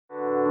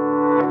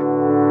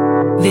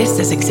This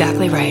is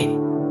exactly right.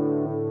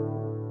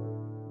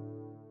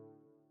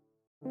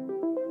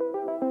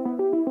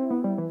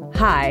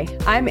 Hi,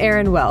 I'm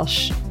Erin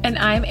Welsh. And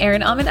I'm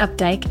Erin Alman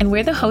Updike, and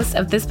we're the hosts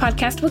of This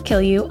Podcast Will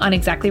Kill You on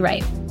Exactly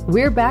Right.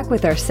 We're back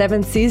with our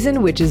 7th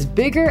season, which is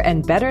bigger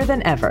and better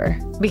than ever.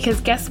 Because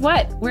guess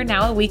what? We're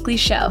now a weekly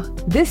show.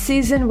 This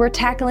season, we're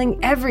tackling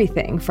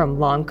everything from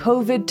long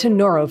COVID to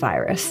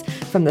norovirus,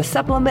 from the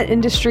supplement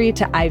industry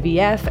to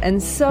IVF,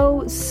 and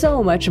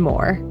so much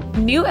more.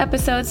 New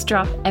episodes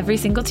drop every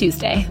single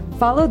Tuesday.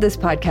 Follow This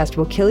Podcast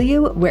Will Kill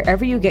You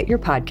wherever you get your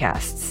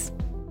podcasts.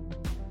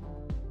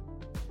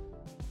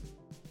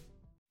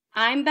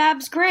 I'm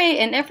Babs Gray,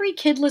 and every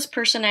kidless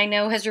person I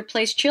know has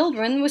replaced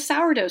children with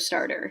sourdough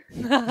starter.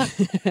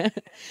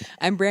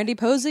 I'm Brandy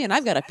Posey, and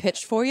I've got a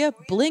pitch for you.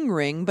 Bling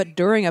ring, but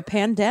during a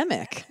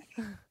pandemic.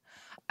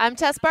 I'm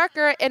Tess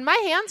Barker, and my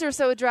hands are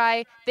so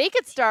dry, they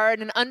could star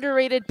in an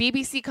underrated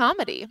BBC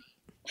comedy.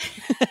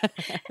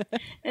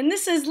 And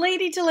this is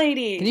Lady to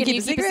Lady. Can you keep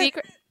a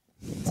secret?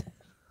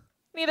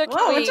 Neither can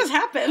Whoa, we. what just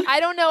happened? I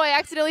don't know. I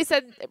accidentally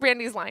said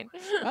Brandy's line.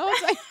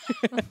 Oh,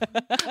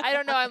 I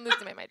don't know. I'm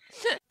losing my mind.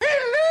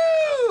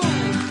 Hello!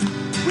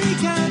 We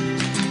got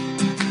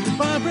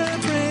Barbara,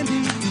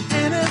 Brandy,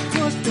 and of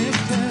course Big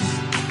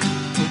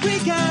Tess. We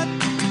got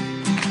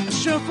a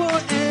show for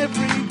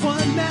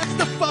everyone that's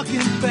the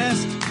fucking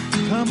best.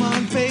 Come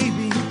on,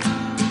 baby.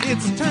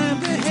 It's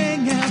time to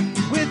hang out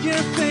with your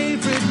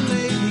favorite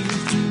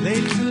ladies.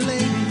 Ladies and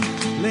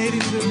ladies.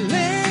 Ladies and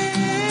ladies.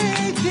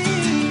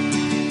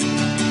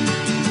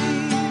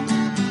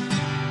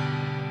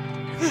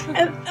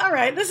 All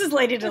right, this is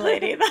Lady to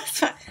Lady. That's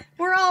fine.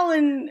 We're all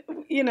in,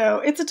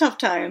 it's a tough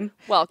time.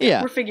 Welcome.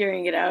 Yeah. We're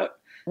figuring it out.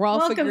 We're all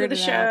Welcome to the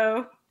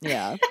show.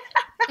 Yeah.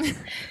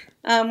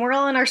 We're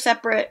all in our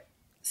separate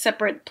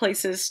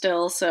places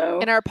still, so.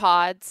 In our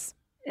pods.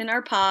 In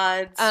our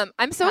pods.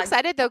 I'm so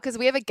excited, though, because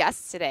we have a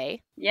guest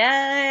today.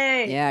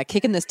 Yay! Yeah,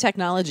 kicking this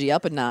technology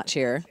up a notch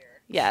here.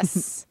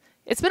 Yes.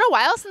 It's been a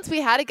while since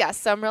we had a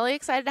guest, so I'm really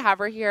excited to have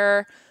her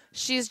here.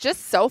 She's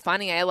just so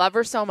funny. I love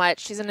her so much.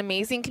 She's an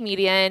amazing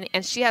comedian,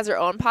 and she has her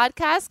own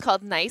podcast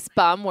called Nice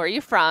Bum, Where You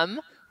From?,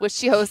 which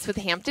she hosts with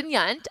Hampton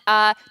Yount.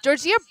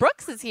 Georgea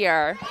Brooks is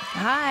here.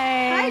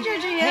 Hi. Hi,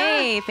 Georgea.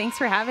 Hey, thanks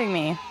for having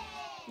me.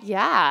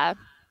 Yeah.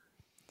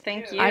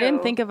 Thank you. I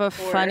didn't think of a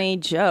funny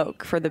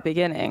joke for the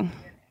beginning.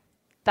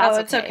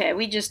 It's okay.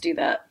 We just do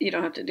that. You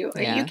don't have to do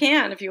it. Yeah. You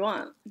can if you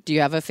want. Do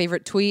you have a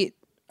favorite tweet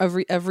of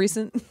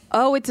recent?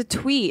 Oh, it's a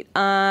tweet.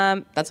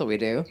 That's what we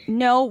do.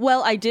 No,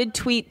 well, I did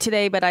tweet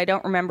today, but I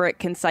don't remember it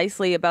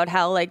concisely about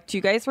how, do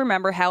you guys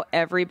remember how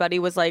everybody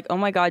was like, oh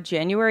my God,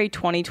 January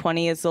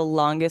 2020 is the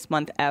longest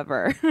month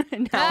ever.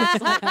 And now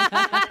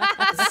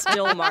it's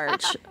still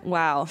March.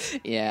 Wow.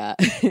 Yeah.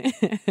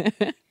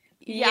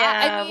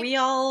 Yeah, I mean, we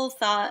all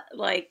thought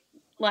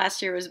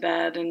last year was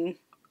bad, and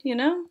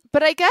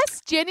But I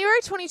guess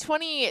January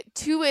 2020,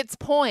 to its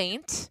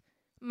point,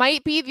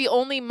 might be the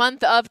only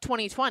month of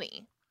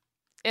 2020.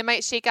 It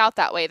might shake out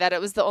that way, that it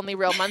was the only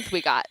real month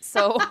we got.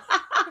 So,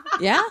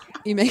 Yeah,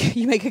 you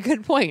make a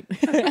good point.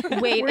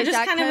 Wait, We're is just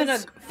that kind of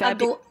in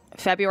because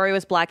February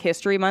was Black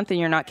History Month and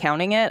you're not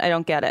counting it? I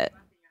don't get it.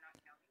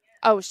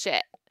 oh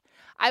shit.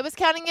 I was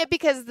counting it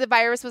because the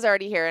virus was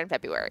already here in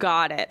February.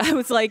 Got it. I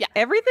was like,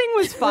 everything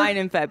was fine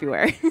in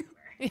February.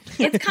 It's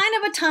kind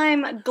of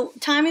a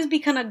time has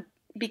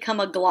become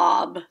a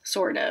glob,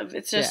 sort of.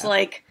 It's just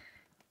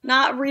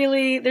not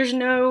really, there's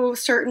no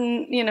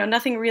certain,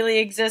 nothing really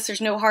exists. There's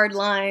no hard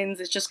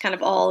lines. It's just kind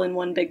of all in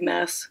one big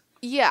mess.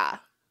 Yeah.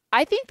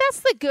 I think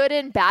that's the good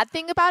and bad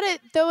thing about it,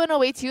 though, in a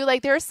way, too.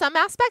 There are some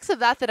aspects of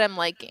that I'm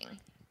liking.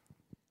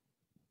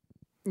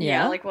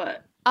 Yeah. Like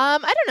what? I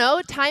don't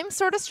know. Time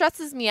sort of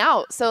stresses me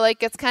out. So,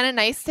 it's kind of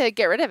nice to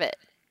get rid of it.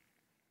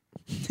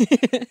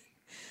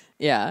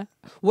 Yeah.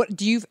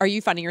 Are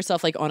you finding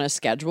yourself on a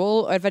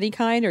schedule of any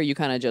kind, or are you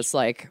kind of just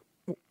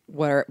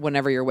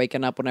whenever you're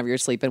waking up, whenever you're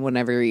sleeping,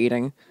 whenever you're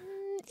eating?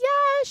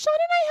 Yeah, Sean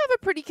and I have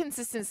a pretty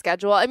consistent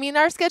schedule. I mean,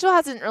 our schedule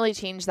hasn't really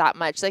changed that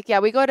much.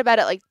 We go to bed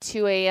at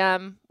 2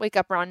 a.m., wake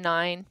up around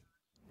 9.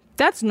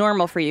 That's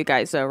normal for you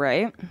guys, though,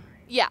 right?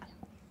 Yeah.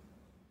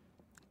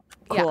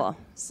 Cool.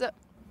 Yeah. So,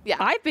 yeah.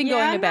 I've been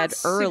going to bed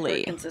early.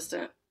 Super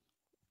consistent.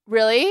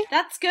 Really?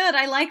 That's good.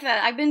 I like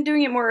that. I've been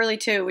doing it more early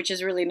too, which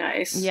is really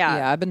nice. Yeah.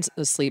 Yeah, I've been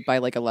asleep by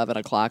 11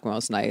 o'clock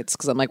most nights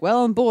because I'm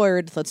I'm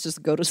bored. Let's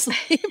just go to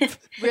sleep.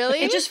 Really?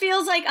 It just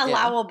feels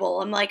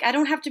allowable. I'm I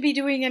don't have to be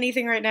doing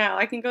anything right now.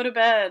 I can go to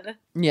bed.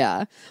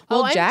 Yeah.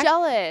 Well, I'm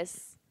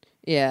jealous.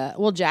 Yeah.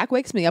 Well, Jack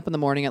wakes me up in the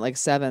morning at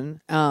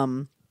 7.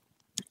 And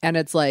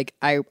it's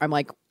I'm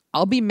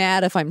I'll be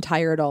mad if I'm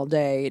tired all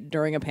day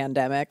during a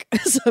pandemic.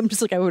 So I'm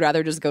just I would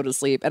rather just go to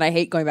sleep. And I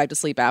hate going back to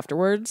sleep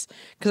afterwards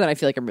because then I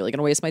feel I'm really going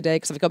to waste my day.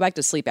 Because if I go back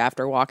to sleep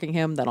after walking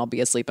him, then I'll be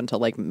asleep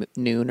until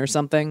noon or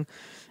something.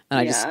 And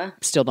I just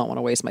still don't want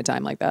to waste my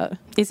time like that.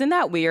 Isn't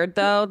that weird,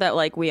 though, that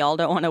we all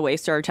don't want to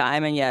waste our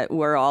time and yet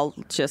we're all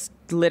just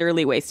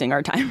literally wasting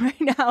our time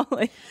right now?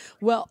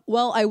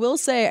 Well, I will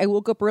say I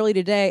woke up early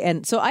today,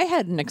 and so I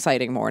had an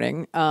exciting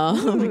morning.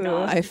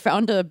 I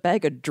found a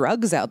bag of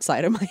drugs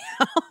outside of my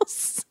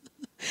house.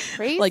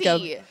 Crazy. like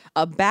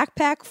a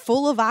backpack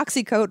full of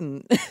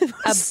oxycodone.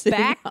 A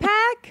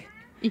backpack?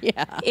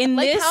 Yeah. In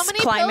Like, this how many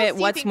pills climate, do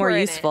you what's think more were in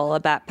it? useful, a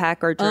backpack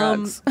or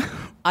drugs?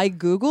 I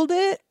Googled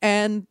it,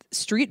 and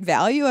street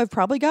value, I've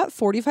probably got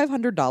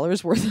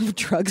 $4,500 worth of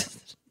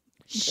drugs.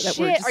 Shit,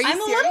 were just- are you I'm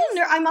a serious?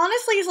 little. I'm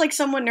honestly like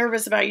somewhat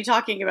nervous about you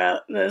talking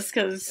about this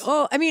because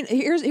Well, I mean,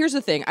 here's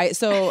the thing. I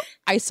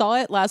saw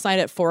it last night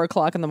at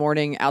 4:00 in the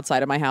morning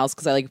outside of my house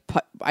because I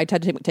had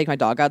to take my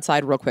dog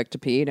outside real quick to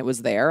pee, and it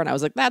was there, and I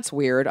was like, that's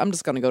weird. I'm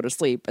just gonna go to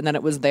sleep, and then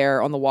it was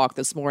there on the walk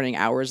this morning,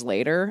 hours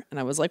later, and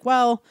I was like,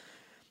 well,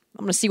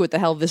 I'm gonna see what the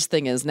hell this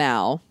thing is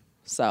now.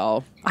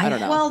 So I don't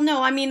know. Well,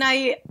 no, I mean,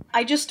 I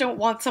just don't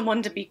want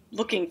someone to be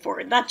looking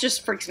for it. That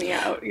just freaks me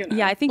out. You know?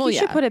 Yeah, I think you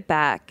should put it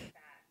back.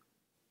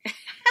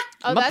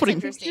 Oh, I'm not that's putting-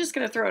 You're interesting. just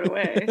gonna throw it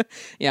away.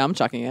 Yeah, I'm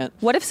chucking it.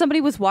 What if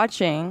somebody was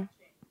watching?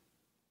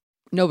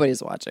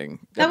 Nobody's watching.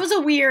 That was a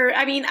weird.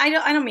 I mean, I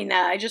don't mean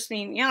that. I just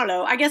mean, I don't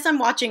know. I guess I'm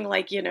watching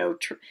like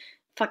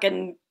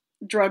fucking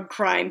drug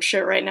crime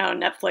shit right now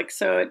on Netflix,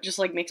 so it just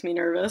like makes me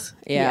nervous.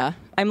 Yeah.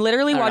 I'm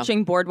literally I don't know.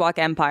 watching Boardwalk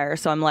Empire,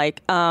 so I'm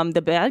like,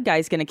 the bad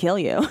guy's going to kill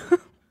you.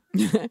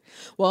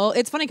 Well,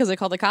 it's funny because I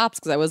called the cops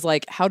because I was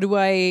like, how do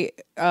I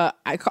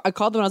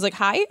called them and I was like,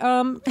 hi,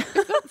 found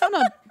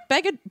a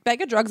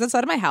bag of drugs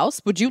outside of my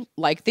house. Would you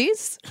like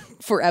these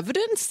for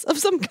evidence of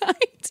some kind?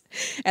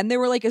 And they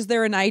were like, is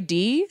there an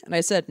ID? And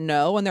I said,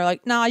 no. And they're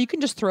like, nah, you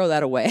can just throw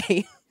that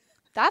away.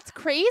 That's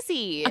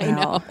crazy. I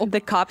know.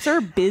 The cops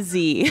are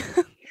busy.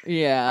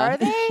 Yeah. Are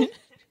they? It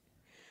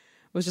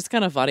was just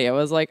kind of funny. I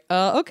was like,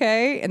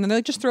 okay. And then they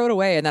like, just throw it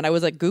away. And then I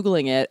was like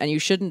Googling it, and you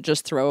shouldn't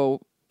just throw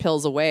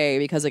pills away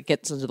because it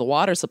gets into the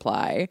water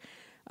supply.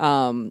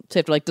 So you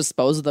have to like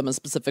dispose of them a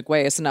specific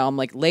way. So now I'm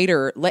like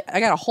I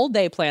got a whole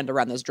day planned to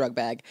run this drug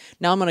bag.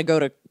 Now I'm gonna go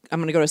to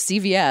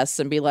CVS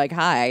and be like,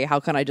 hi, how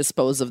can I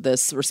dispose of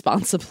this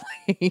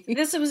responsibly?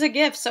 This was a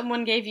gift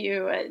someone gave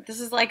you. This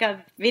is like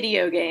a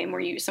video game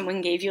where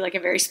someone gave you like a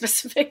very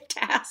specific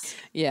task.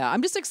 Yeah,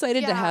 I'm just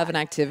excited to Yeah. have an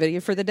activity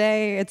for the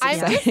day. It's I'm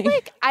just exciting.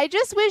 like, I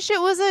just wish it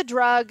was a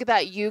drug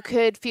that you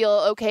could feel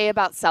okay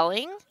about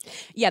selling.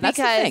 Yeah, that's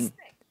the because, thing.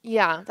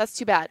 Yeah, that's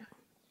too bad.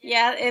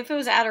 Yeah, if it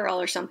was Adderall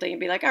or something, it'd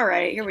be like, all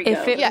right, here we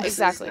If go. it- Yeah, This is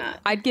exactly. not-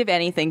 I'd give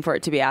anything for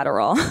it to be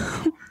Adderall.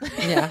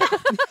 Yeah.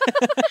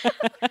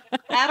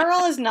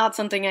 Adderall is not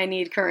something I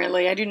need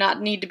currently. I do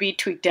not need to be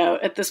tweaked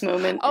out at this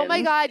moment. Oh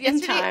my God, in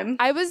yesterday time.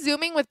 I was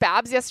Zooming with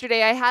Babs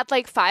yesterday. I had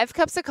like 5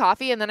 cups of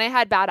coffee and then I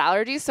had bad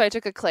allergies, so I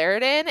took a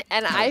Claritin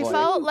and I boy.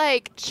 felt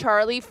like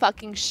Charlie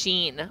fucking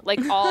Sheen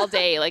like all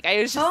day. Like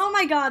I was just Oh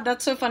my God,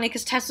 that's so funny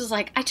because Tess was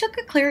like, I took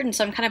a Claritin,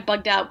 so I'm kind of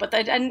bugged out, but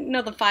I didn't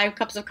know the 5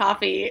 cups of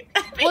coffee.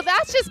 well,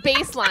 that's just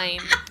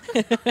baseline.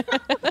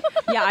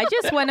 Yeah, I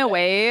just went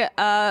away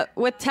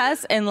with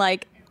Tess, and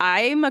like,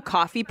 I'm a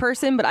coffee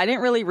person, but I didn't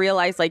really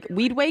realize, like,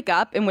 we'd wake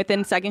up and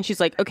within seconds she's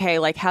like, okay,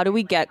 like, how do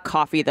we get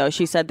coffee though?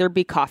 She said there'd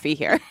be coffee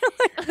here.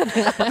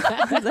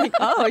 I was like,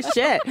 oh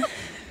shit.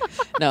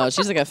 No,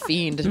 she's like a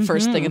fiend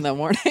first thing in the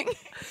morning.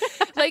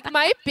 Like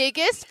my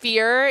biggest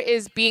fear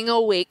is being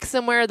awake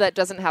somewhere that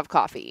doesn't have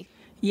coffee.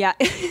 Yeah,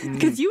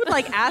 because you would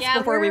like ask Yeah,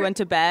 before we we're- went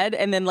to bed,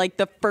 and then like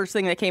the first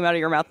thing that came out of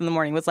your mouth in the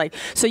morning was like,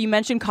 so you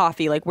mentioned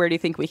coffee, like, where do you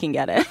think we can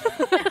get it?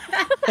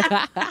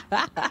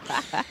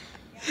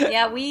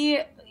 Yeah,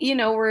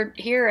 we're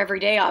here every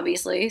day,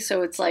 obviously.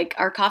 So it's like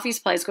our coffee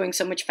supply is going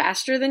so much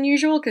faster than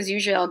usual because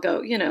usually I'll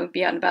go,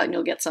 be out and about and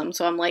you'll get some.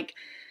 So I'm like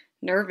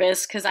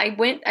nervous because I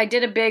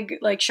did a big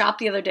like shop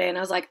the other day and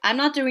I was like, I'm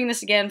not doing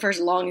this again for as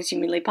long as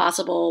humanly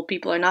possible.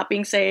 People are not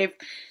being safe.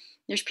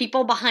 There's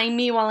people behind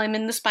me while I'm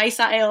in the spice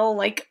aisle,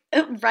 like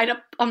right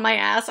up on my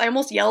ass. I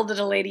almost yelled at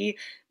a lady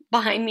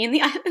behind me in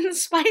the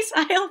spice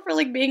aisle for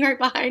like being right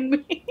behind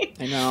me.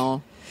 I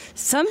know.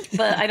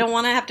 But I don't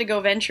want to have to go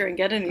venture and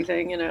get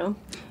anything,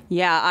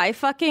 Yeah, I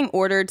fucking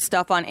ordered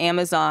stuff on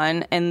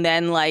Amazon, and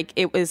then like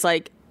it was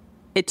like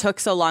it took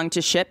so long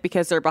to ship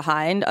because they're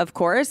behind, of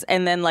course.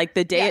 And then like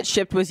the day it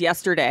shipped was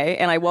yesterday,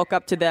 and I woke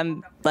up to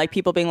them like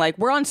people being like,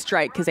 "We're on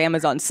strike because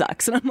Amazon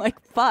sucks," and I'm like,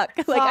 "Fuck!"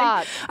 Like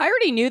I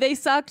already knew they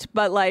sucked,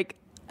 but like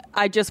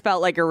I just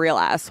felt like a real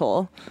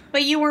asshole.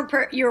 But you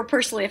weren't you were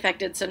personally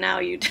affected, so now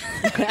you.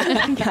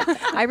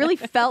 I really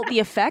felt the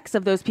effects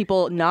of those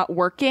people not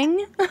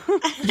working.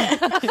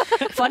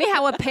 Funny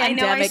how a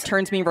pandemic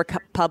turns me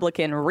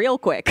Republican real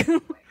quick.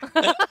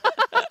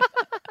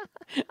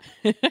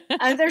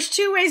 There's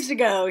 2 ways to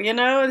go,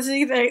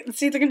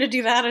 It's either going to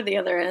do that or the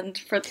other end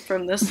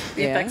from the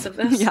effects of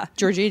this. Yeah.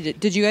 Georgie,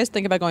 did you guys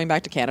think about going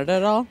back to Canada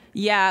at all?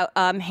 Yeah,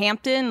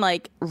 Hampton,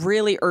 like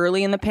really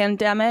early in the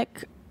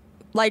pandemic,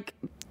 like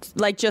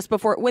just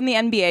before when the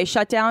NBA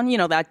shut down,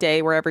 that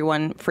day where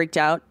everyone freaked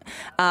out.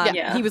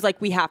 Yeah. He was like,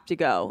 "We have to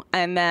go,"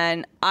 and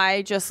then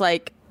I just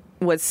like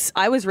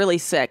I was really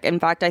sick. In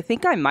fact, I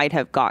think I might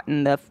have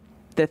gotten the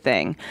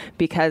thing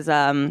because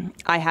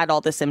I had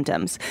all the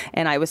symptoms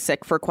and I was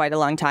sick for quite a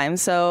long time.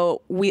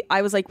 So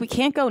I was like, we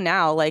can't go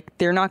now. Like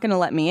they're not going to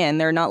let me in.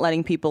 They're not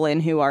letting people in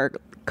who are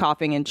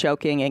coughing and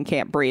choking and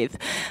can't breathe.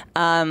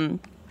 And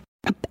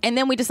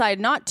then we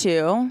decided not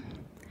to.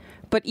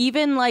 But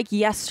even like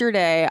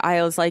yesterday,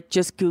 I was like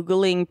just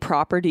Googling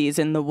properties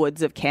in the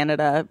woods of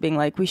Canada, being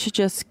like, we should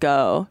just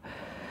go.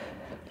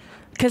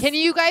 Can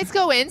you guys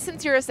go in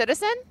since you're a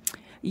citizen?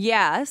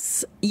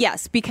 Yes,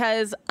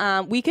 because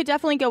we could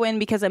definitely go in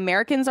because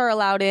Americans are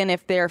allowed in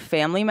if their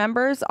family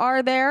members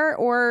are there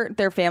or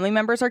their family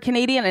members are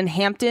Canadian. And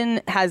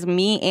Hampton has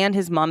me and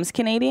his mom's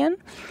Canadian.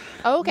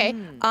 Oh, okay.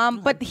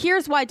 But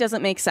here's why it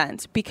doesn't make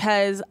sense,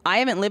 because I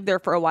haven't lived there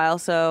for a while,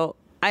 so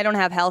I don't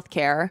have health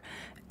care.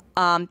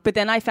 But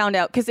then I found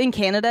out, because in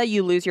Canada,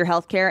 you lose your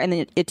health care and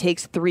then it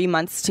takes 3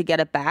 months to get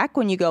it back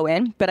when you go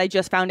in. But I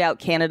just found out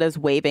Canada's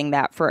waiving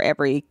that for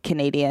every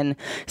Canadian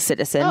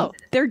citizen. Oh.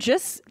 They're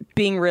just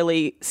being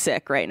really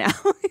sick right now.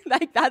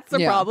 Like, that's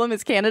the problem,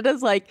 is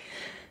Canada's like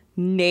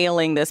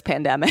nailing this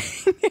pandemic.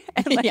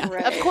 And, like,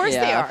 Of course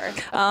they are.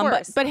 Of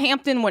course. But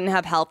Hampton wouldn't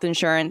have health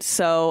insurance,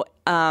 so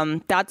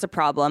that's a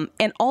problem.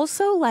 And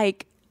also,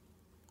 like,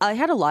 I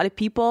had a lot of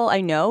people I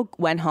know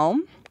went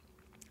home,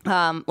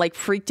 like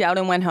freaked out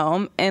and went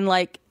home, and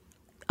like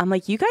I'm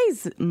like, you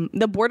guys,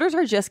 the borders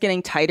are just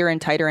getting tighter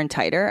and tighter and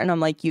tighter, and I'm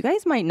like, you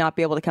guys might not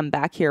be able to come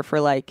back here for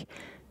like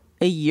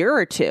a year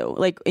or two,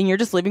 like, and you're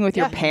just living with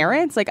your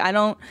parents. Like, I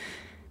don't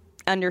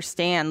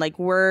understand. Like,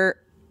 we're,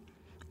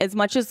 as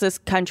much as this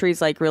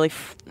country's like really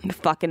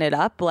fucking it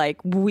up, like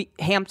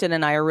Hampton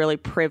and I are really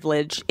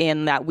privileged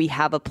in that we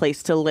have a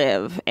place to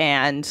live,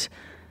 and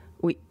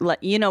we,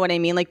 you know what I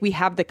mean? Like, we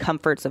have the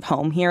comforts of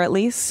home here at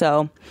least.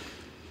 So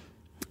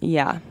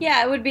yeah,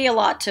 it would be a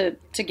lot to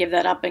give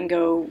that up and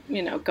go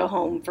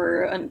home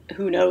for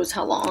who knows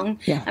how long.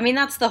 Yeah, I mean,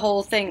 that's the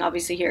whole thing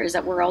obviously here, is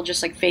that we're all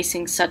just like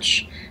facing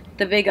such,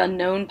 the big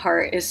unknown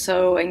part is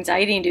so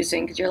anxiety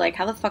inducing, because you're like,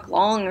 how the fuck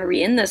long are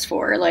we in this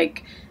for?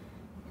 Like,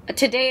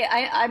 today,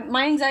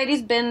 my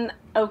anxiety's been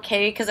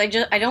okay, because I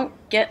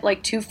don't get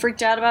like too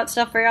freaked out about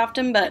stuff very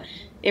often, but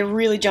it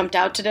really jumped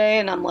out today,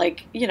 and I'm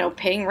like,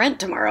 paying rent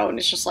tomorrow, and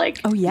it's just like,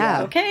 oh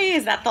yeah, okay,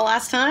 is that the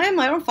last time?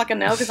 I don't fucking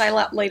know, because I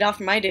laid off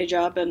from my day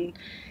job, and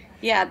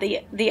yeah,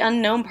 the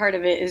unknown part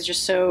of it is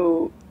just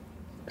so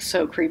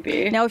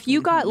creepy. Now, if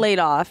you got laid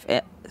off,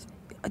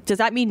 does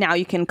that mean now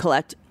you can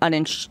collect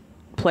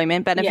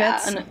unemployment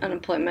benefits? Yeah,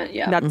 unemployment.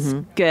 Yeah, that's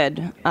good.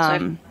 So I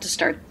have to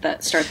start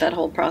that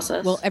whole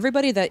process. Well,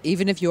 everybody that,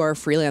 even if you are a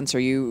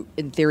freelancer, you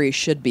in theory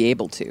should be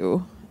able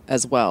to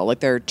as well.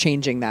 Like, they're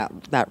changing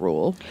that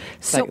rule.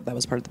 So that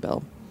was part of the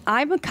bill.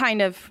 I've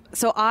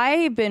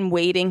been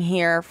waiting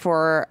here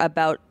for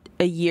about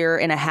a year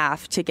and a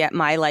half to get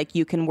my, like,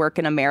 you can work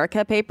in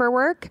America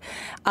paperwork.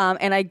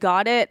 And I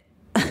got it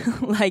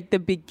like the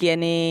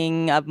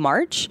beginning of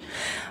March.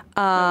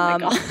 Oh my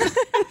God.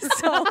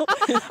 So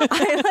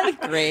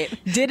I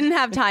didn't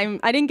have time.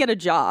 I didn't get a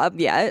job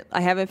yet.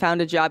 I haven't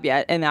found a job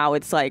yet. And now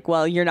it's like,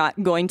 well, you're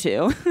not going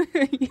to.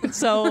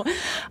 So,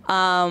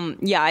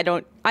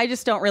 I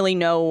just don't really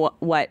know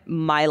what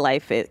my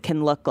life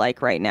can look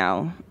like right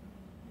now.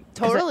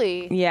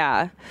 Totally.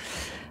 Yeah.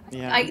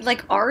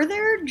 Are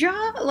there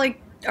jobs?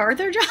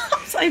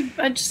 I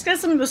just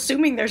guess I'm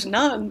assuming there's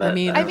none. But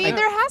I mean,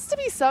 there has to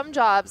be some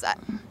jobs.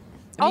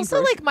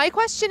 Also, like, my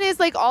question is,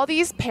 like, all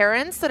these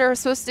parents that are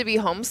supposed to be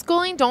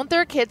homeschooling, don't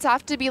their kids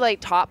have to be, like,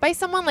 taught by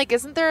someone? Like,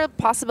 isn't there a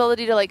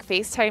possibility to, like,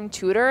 FaceTime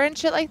tutor and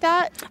shit like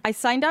that? I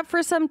signed up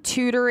for some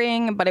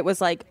tutoring, but it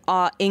was, like,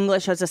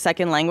 English as a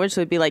second language,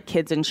 so it'd be, like,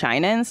 kids in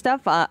China and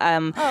stuff.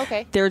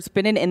 Okay. There's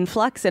been an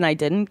influx, and I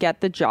didn't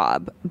get the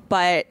job.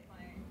 But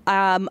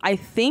I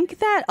think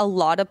that a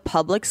lot of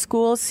public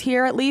schools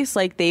here, at least,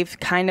 like, they've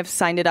kind of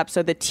signed it up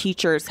so the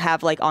teachers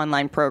have, like,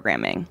 online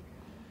programming.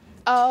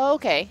 Oh,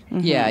 okay.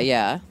 Mm-hmm.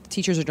 Yeah.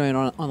 Teachers are doing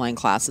online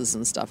classes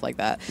and stuff like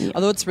that. Yeah.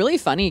 Although it's really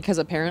funny because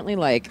apparently,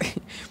 like,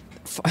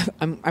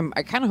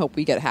 I kind of hope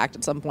we get hacked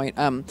at some point.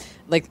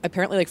 Like,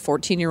 apparently, like,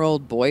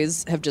 14-year-old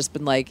boys have just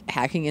been, like,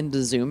 hacking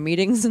into Zoom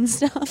meetings and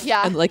stuff.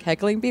 Yeah. And, like,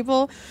 heckling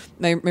people.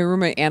 My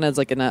roommate Anna's,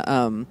 like, in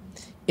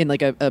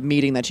a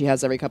meeting that she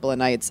has every couple of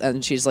nights,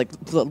 and she's like,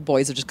 little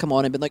boys have just come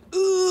on and been like,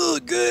 ooh,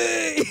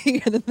 gay,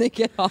 and then they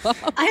get off.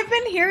 I've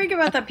been hearing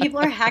about that. People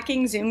are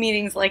hacking Zoom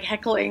meetings, like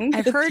heckling.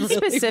 I've heard really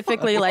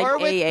specifically fun. Like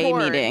AA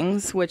porn.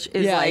 Meetings, which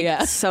is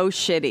so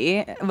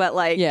shitty, but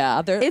like,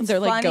 they're funny,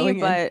 like going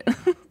but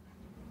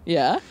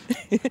yeah,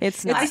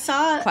 it's not. I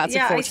saw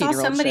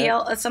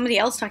somebody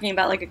else talking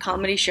about like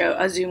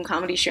a Zoom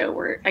comedy show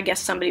where I guess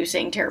somebody was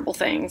saying terrible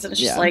things, and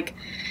it's just like,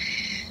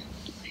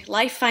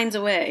 life finds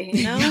a way,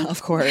 you know? Yeah,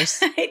 of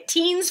course.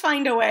 Teens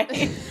find a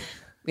way.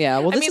 Yeah,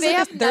 well, they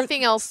have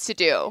nothing else to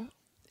do.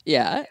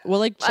 Yeah, well,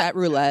 like, chat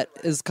roulette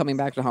is coming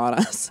back to haunt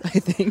us, I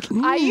think.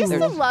 I used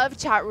to love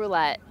chat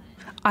roulette.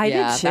 I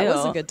did too. That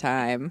was a good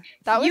time.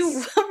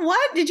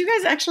 What? Did you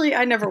guys actually?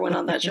 I never went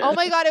on that show. Oh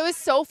my God, it was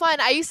so fun.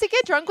 I used to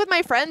get drunk with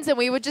my friends and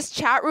we would just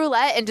chat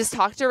roulette and just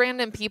talk to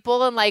random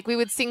people, and like we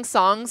would sing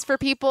songs for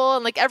people,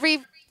 and like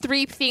every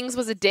 3 things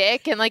was a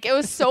dick, and like it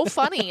was so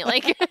funny.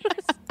 Like,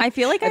 I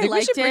feel like I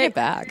liked it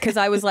because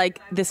I was like,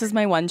 this is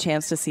my one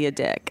chance to see a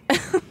dick.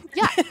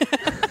 Yeah.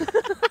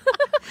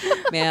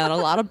 Man,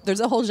 there's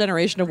a whole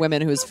generation of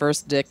women whose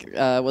first dick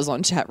was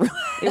on chat roulette.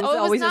 It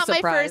was not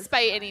my first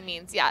by any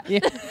means. Yeah.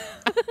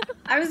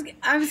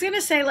 I was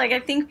gonna say, like, I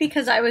think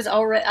because I was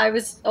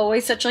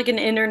always such like an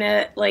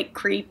internet like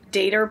creep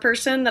dater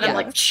person that I'm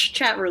like,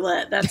 chat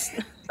roulette. That's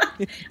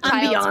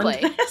I'm beyond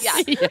play. this.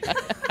 Yeah.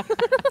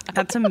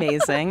 That's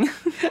amazing.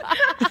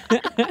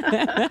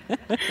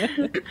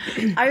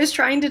 I was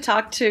trying to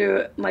talk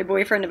to my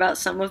boyfriend about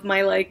some of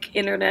my like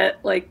internet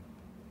like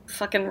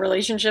fucking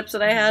relationships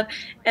that I had,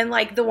 and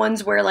like the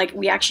ones where like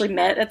we actually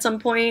met at some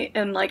point,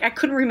 and like I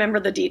couldn't remember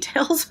the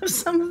details of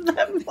some of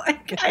them.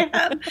 Like I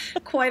had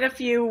quite a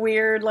few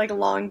weird like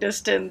long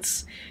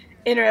distance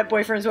internet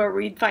boyfriends where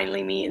we'd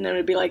finally meet, and then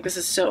it'd be like, this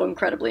is so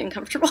incredibly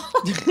uncomfortable.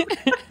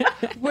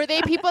 Were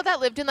they people that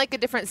lived in like a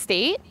different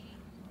state?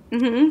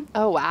 Mm-hmm.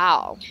 Oh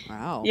wow.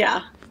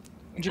 Yeah.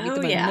 Did you meet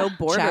them in No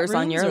borders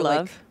on your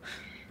love.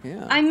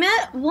 Yeah. I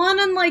met one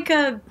on like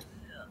a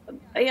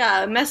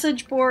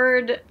message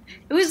board.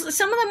 It was,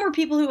 some of them were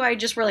people who I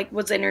just were like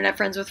was internet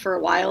friends with for a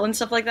while and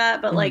stuff like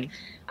that. But like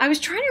I was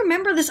trying to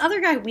remember this other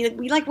guy. We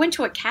like went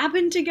to a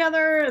cabin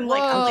together, and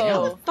like I was like,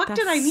 how the fuck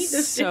did I meet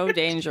this so dude?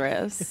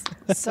 dangerous.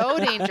 So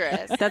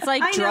dangerous. That's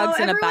like I know, drugs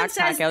in a everyone backpack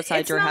says outside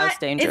it's your not- house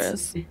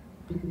dangerous.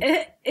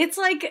 It's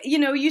like, you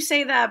know, you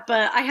say that,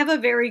 but I have a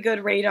very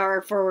good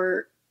radar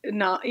for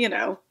not, you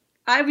know,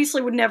 I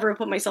obviously would never have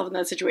put myself in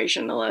that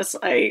situation unless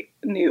I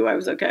knew I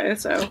was okay.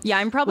 So Yeah,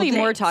 I'm probably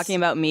more talking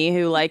about me,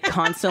 who like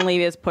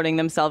constantly is putting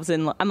themselves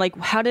in. I'm like,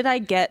 how did I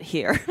get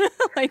here?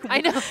 Like, I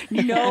know.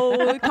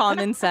 No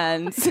common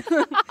sense.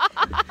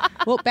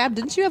 Well, Bab,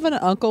 didn't you have an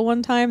uncle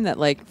one time that,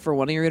 like, for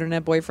one of your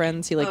internet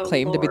boyfriends, he like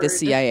claimed to be the Lord.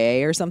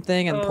 CIA or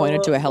something and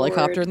pointed to a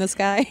helicopter Lord. in the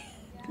sky?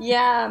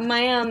 yeah,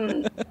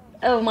 my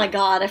oh my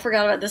god, I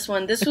forgot about this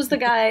one. This was the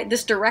guy,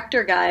 this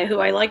director guy who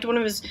I liked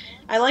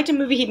I liked a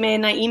movie he made,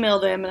 and I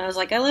emailed him and I was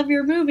like, I love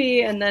your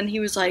movie, and then he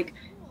was like,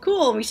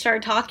 cool, and we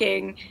started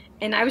talking,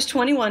 and I was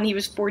 21, he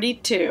was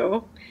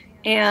 42,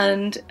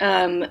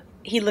 and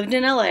he lived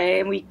in LA,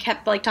 and we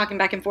kept like talking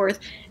back and forth,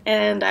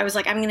 and I was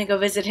like, I'm gonna go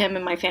visit him,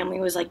 and my family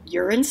was like,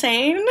 you're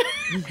insane.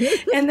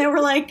 And they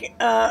were like,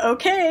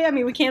 okay, I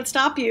mean, we can't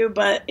stop you,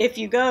 but if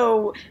you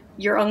go,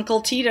 your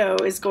Uncle Tito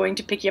is going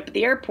to pick you up at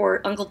the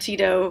airport. Uncle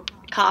Tito,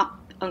 cop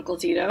Uncle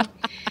Tito.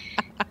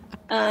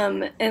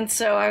 And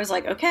so I was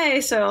like,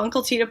 okay, so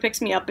Uncle Tito picks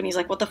me up, and he's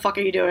like, what the fuck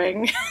are you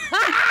doing?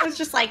 I was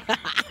just like,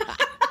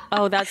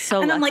 Oh, that's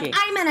so and lucky. I'm like,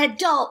 I'm an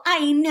adult.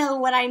 I know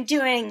what I'm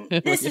doing.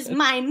 This is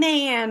my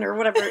man, or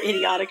whatever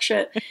idiotic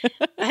shit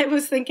I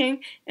was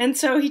thinking. And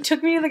so he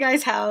took me to the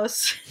guy's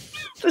house.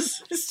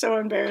 This is so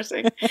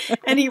embarrassing.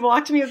 And he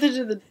walked me up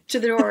to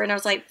the door, and I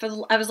was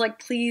like,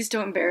 please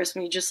don't embarrass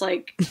me. Just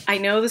like, I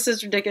know this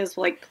is ridiculous,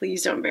 but like,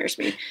 please don't embarrass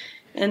me.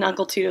 And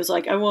Uncle Tito's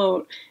like, I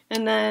won't.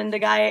 And then the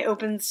guy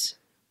opens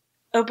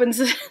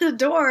the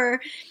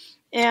door.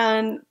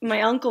 And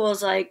my uncle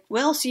was like,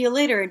 well, see you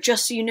later. And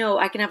just so you know,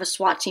 I can have a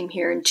SWAT team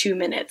here in 2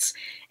 minutes.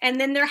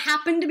 And then there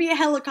happened to be a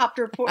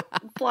helicopter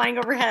flying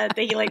overhead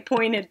that he like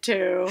pointed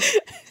to.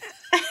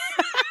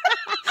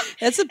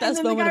 That's the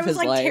best moment of his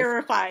life. The guy was like life.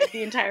 terrified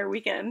the entire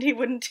weekend. He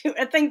wouldn't do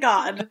it. Thank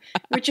God.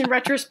 Which in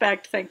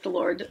retrospect, thank the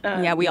Lord.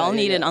 yeah, we all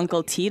need an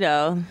Uncle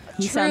Tito.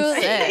 He sounds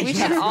sick. We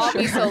should all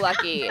be so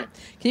lucky.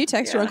 Can you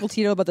text your Uncle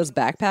Tito about this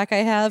backpack I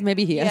have?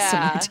 Maybe he has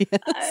some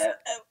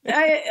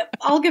ideas.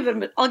 I'll give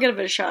him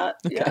a shot.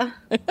 Yeah.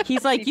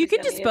 He's like, you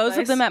could dispose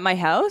of them at my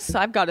house?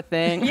 I've got a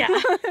thing. Yeah.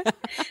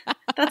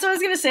 That's what I was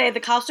going to say. The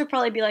cops would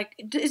probably be like,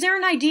 is there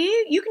an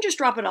ID? You can just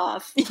drop it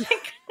off.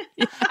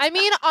 I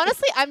mean,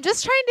 honestly, I'm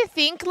just trying to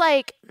think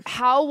like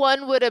how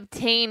one would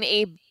obtain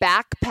a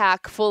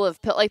backpack full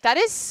of pills. Like that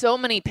is so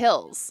many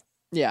pills.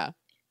 Yeah.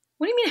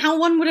 What do you mean how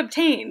one would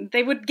obtain?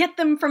 They would get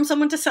them from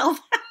someone to sell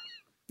them.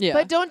 Yeah.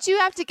 But don't you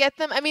have to get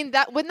them? I mean,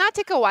 that wouldn't that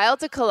take a while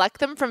to collect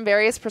them from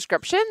various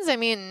prescriptions? I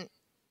mean,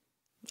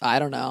 I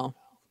don't know.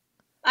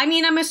 I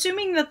mean, I'm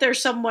assuming that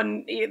there's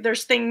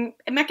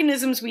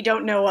mechanisms we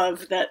don't know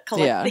of that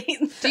collect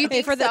these. Do you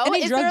think for so?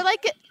 any Is drug- there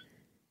like,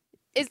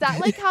 is that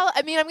like how,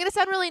 I mean, I'm going to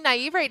sound really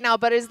naive right now,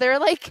 but is there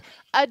like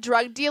a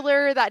drug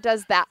dealer that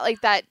does that? Like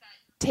that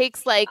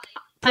takes like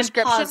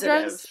prescription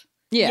drugs?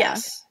 Yeah.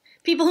 Yes.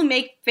 People who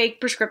make fake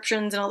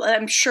prescriptions and all that,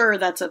 I'm sure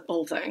that's a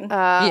whole thing.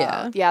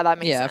 Yeah, that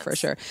makes sense. Yeah, for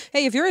sure.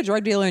 Hey, if you're a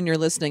drug dealer and you're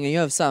listening and you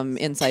have some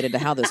insight into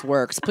how this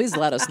works, please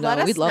let us know. Let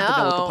us We'd love to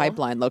know what the know.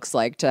 pipeline looks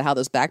like to how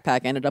this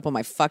backpack ended up on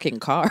my fucking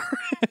car.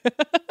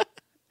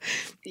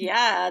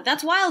 Yeah,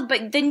 that's wild.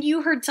 But then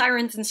you heard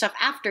sirens and stuff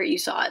after you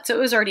saw it. So it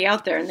was already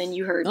out there, and then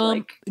you heard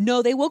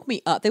No, they woke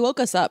me up. They woke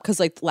us up because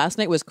like last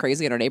night was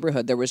crazy in our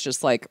neighborhood. There was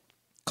just like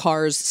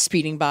cars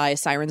speeding by,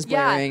 sirens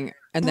blaring,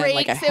 and then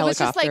like a Brakes. It was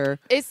just helicopter.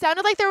 like, it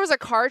sounded like there was a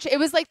car. It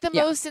was like the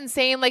most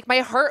insane. Like my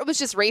heart was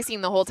just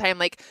racing the whole time.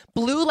 Like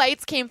blue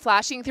lights came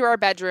flashing through our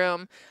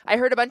bedroom. I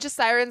heard a bunch of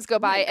sirens go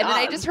by, and then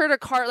I just heard a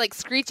car like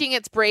screeching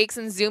its brakes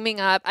and zooming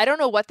up. I don't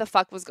know what the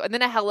fuck was going. And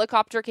then a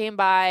helicopter came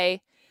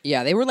by.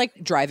 Yeah, they were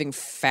like driving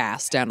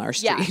fast down our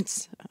Yeah.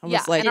 streets. I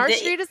was like, and our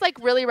street is like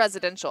really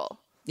residential.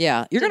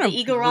 yeah, you're Did gonna the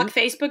Eagle Rock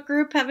Facebook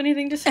group have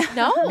anything to say?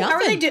 No. How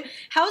are they do?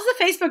 How's the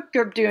Facebook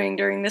group doing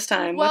during this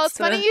time? Well, What's it's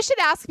funny you should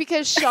ask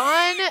because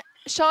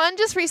Sean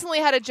just recently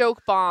had a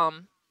joke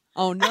bomb.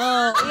 Oh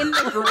no! In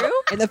the group?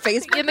 In the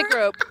Facebook? in the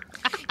group.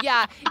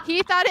 Yeah,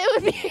 he thought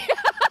it would be.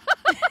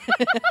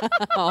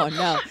 Oh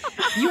no!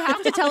 You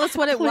have to tell us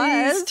what it Please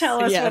was.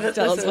 tell us Yeah, what it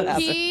tell us this what is.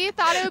 happened. He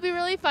thought it would be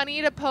really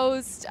funny to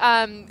post.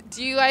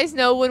 Do you guys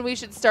know when we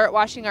should start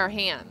washing our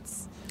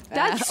hands?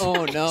 That's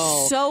oh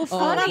no! so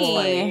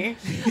funny.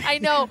 I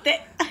know,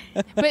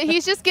 but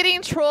he's just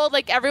getting trolled.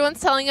 Like everyone's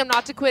telling him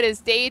not to quit his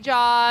day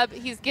job.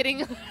 He's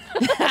getting.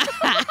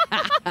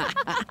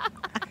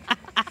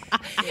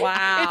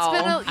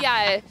 Wow. It's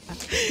been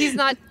he's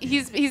not.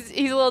 He's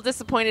a little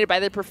disappointed by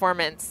the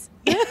performance.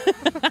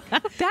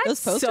 That's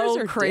Those posters so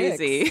are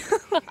crazy.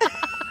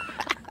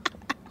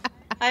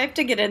 I have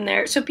to get in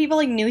there. So people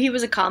like knew he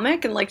was a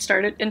comic and like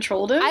started and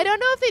trolled him. I don't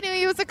know if they knew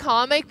he was a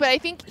comic, but I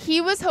think he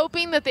was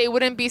hoping that they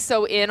wouldn't be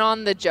so in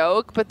on the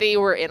joke, but they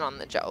were in on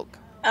the joke.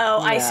 Oh,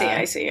 I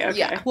Yeah. see. Okay.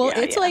 Yeah. Well,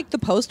 Yeah, it's yeah. like the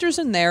posters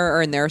in there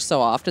are in there so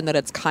often that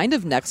it's kind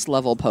of next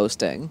level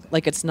posting.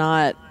 Like it's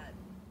not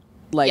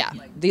like Yeah.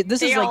 this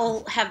they is like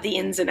all have the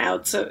ins and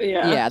outs. So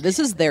yeah. yeah, this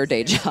is their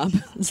day job.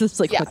 This is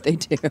like Yeah. what they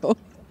do.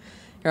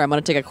 Here, I'm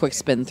gonna take a quick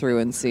spin through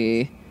and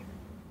see.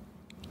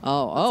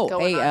 Oh,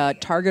 going hey, on?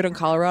 Target in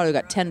Colorado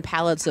got 10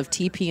 pallets of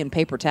TP and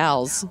paper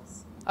towels.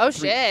 Oh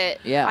shit!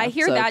 Yeah, I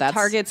hear so that that's-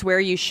 Target's where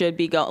you should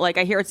be going. Like,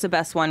 I hear it's the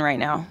best one right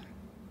now.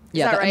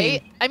 Yeah, Is that I mean,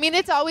 right? I mean,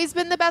 it's always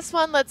been the best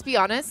one. Let's be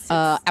honest.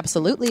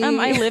 absolutely.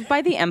 I live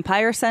by the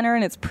Empire Center,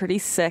 and it's pretty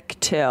sick,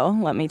 too,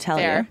 let me tell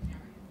Fair.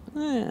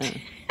 you.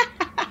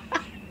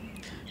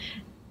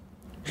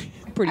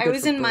 Pretty I good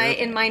was for in my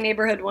Brooke.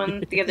 neighborhood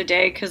one the other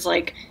day because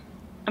like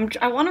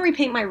I want to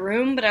repaint my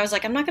room, but I was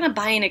like I'm not gonna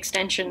buy an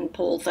extension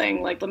pole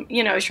thing. Like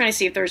I was trying to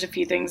see if there's a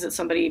few things that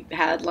somebody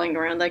had lying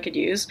around that I could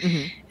use,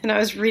 and I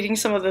was reading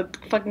some of the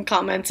fucking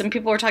comments, and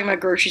people were talking about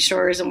grocery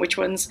stores and which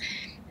ones,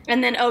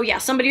 and then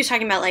somebody was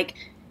talking about like.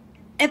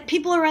 If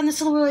people around the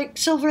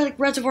Silver Lake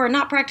Reservoir are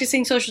not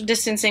practicing social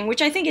distancing,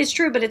 which I think is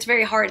true, but it's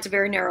very hard. It's a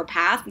very narrow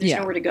path. There's Yeah.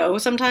 nowhere to go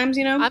sometimes,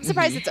 I'm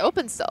surprised it's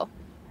open still.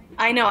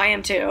 I know, I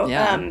am too.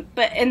 Yeah.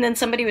 And then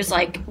somebody was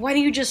like, why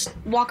don't you just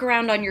walk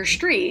around on your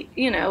street,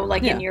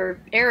 like Yeah. in your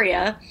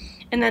area?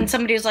 And then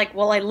somebody was like,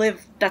 well,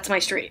 that's my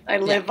street. I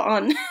live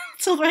on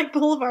Silver Lake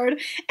Boulevard. And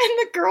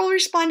the girl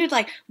responded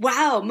like,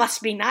 wow,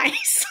 must be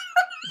nice.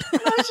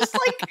 And I was just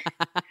like,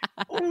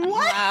 what?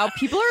 Wow,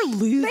 people are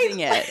losing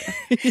it.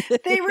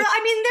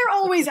 They're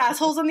always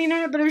assholes on the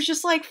internet, but it was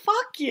just like,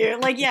 fuck you.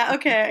 Like, yeah,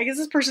 okay. I guess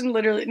this person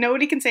literally,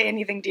 nobody can say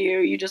anything to you.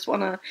 You just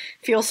want to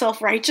feel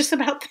self-righteous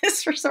about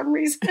this for some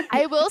reason.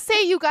 I will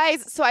say, you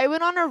guys. So I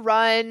went on a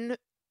run.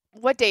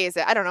 What day is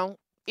it? I don't know.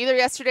 Either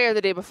yesterday or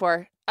the day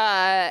before.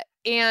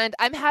 And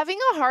I'm having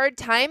a hard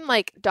time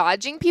like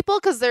dodging people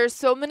because there's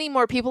so many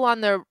more people on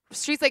the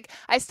streets. Like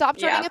I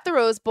stopped running Yeah. at the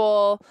Rose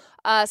Bowl,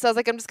 so I was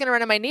like, I'm just gonna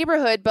run in my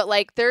neighborhood. But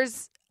like,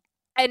 there's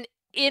an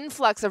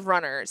influx of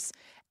runners,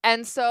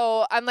 and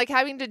so I'm like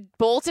having to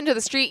bolt into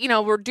the street.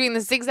 We're doing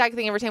the zigzag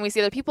thing every time we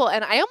see other people,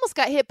 and I almost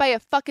got hit by a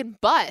fucking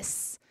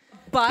bus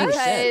But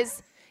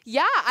because.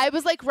 Yeah, I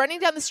was like running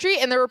down the street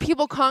and there were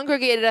people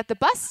congregated at the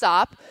bus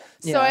stop.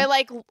 So Yeah. I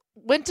like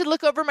went to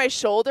look over my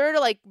shoulder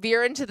to like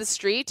veer into the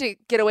street to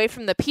get away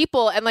from the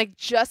people. And like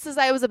just as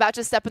I was about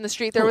to step in the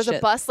street, there Oh, was a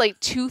shit. bus like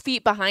 2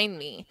 feet behind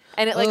me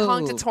and it like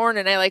honked a Oh. horn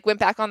and I like went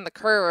back on the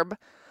curb.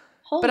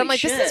 Holy But I'm like,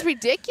 shit. this is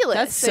ridiculous.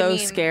 that's I so mean,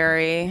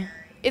 scary.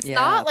 It's Yeah,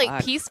 not like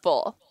fuck.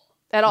 peaceful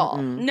at all.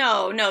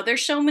 No,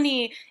 there's so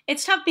many.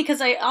 It's tough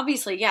because I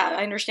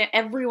understand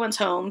everyone's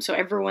home, so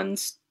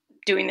everyone's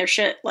doing their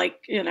shit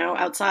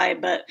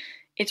outside, but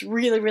it's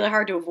really, really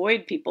hard to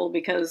avoid people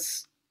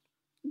because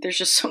there's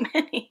just so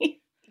many.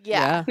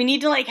 Yeah. We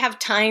need to like have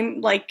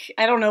time. Like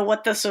I don't know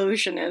what the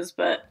solution is,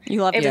 but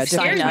You'll have it to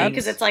scares sign me up.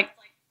 because it's like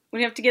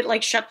we have to get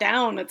like shut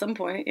down at some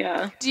point.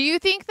 Yeah. Do you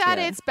think that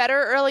Yeah. it's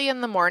better early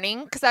in the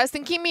morning? Because I was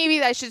thinking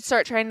maybe I should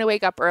start trying to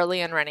wake up early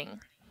and running.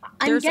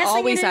 There's I'm guessing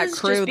always it that is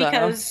crew, just though.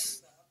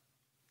 because.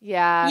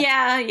 Yeah.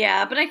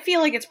 Yeah, but I feel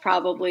like it's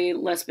probably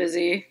less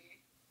busy.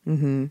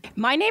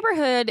 My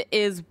neighborhood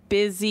is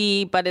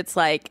busy, but it's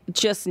like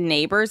just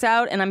neighbors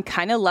out, and I'm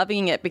kind of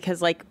loving it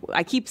because like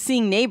I keep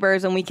seeing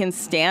neighbors and we can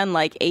stand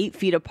like 8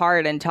 feet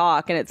apart and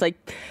talk, and it's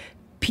like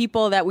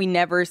people that we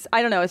never.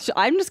 I don't know.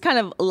 I'm just kind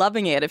of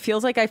loving it. It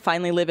feels like I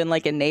finally live in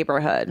like a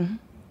neighborhood.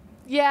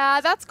 Yeah,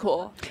 that's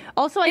cool.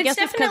 Also, I It's guess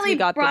it's because definitely we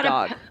got the brought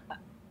dog. up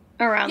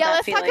around Yeah, that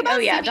let's talk feeling. about Oh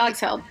yeah, CB. dogs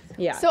help.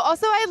 Yeah. So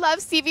also I love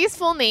Stevie's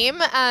full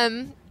name.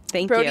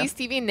 Thank Brody you,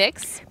 Stevie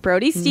Nicks.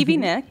 Brody Stevie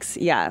Nicks.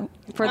 Yeah,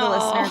 for the Aw,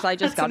 listeners, I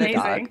just that's got a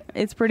dog. amazing.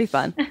 It's pretty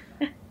fun.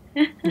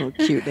 Oh,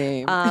 cute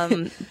name.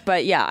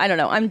 But yeah, I don't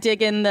know. I'm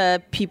digging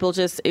the people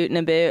just ooting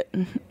a bit,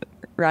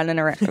 running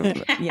around.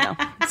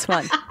 It's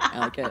fun. I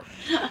like it.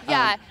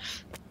 Yeah.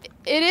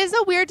 It is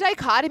a weird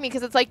dichotomy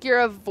because it's like you're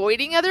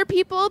avoiding other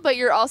people, but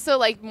you're also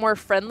like more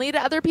friendly to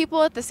other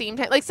people at the same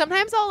time. Like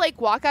sometimes I'll like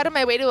walk out of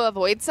my way to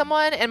avoid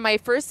someone and my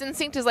first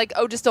instinct is like,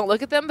 oh, just don't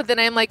look at them. But then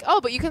I'm like,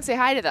 oh, but you can say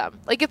hi to them.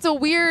 Like it's a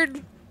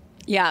weird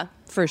Yeah.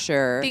 For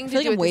sure. Thing I to feel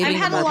like do I'm with the- waving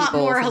I've had to a more lot people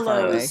more from far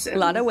away. hellos. A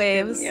lot of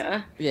waves.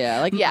 Yeah.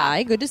 Yeah, like, Yeah.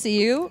 hi, good to see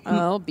you.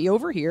 I'll be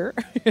over here.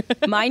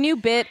 My new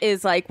bit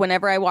is like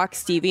whenever I walk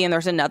Stevie and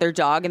there's another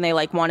dog and they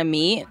like want to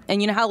meet,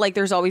 and you know how like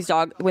there's always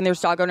when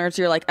there's dog owners,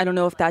 you're like, I don't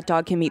know if that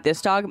dog can meet this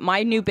dog.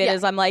 My new bit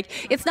is I'm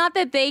like, it's not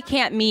that they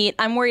can't meet.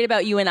 I'm worried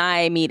about you and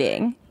I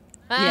meeting.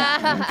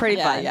 Yeah. Pretty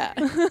yeah, fun.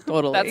 yeah.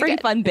 Totally. That's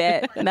Pretty fun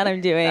bit that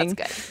I'm doing.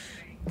 That's good.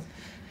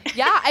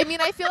 Yeah, I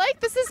mean, I feel like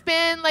this has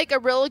been like a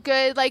real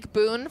good like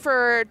boon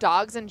for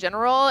dogs in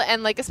general,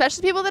 and like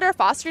especially people that are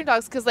fostering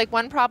dogs, because like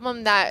one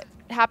problem that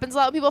happens a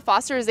lot when people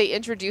foster is they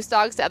introduce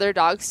dogs to other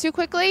dogs too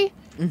quickly.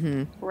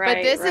 Right.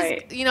 But this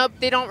is, you know,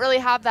 they don't really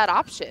have that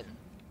option.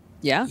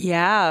 Yeah.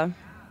 Yeah.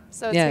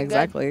 So it's Yeah, been good.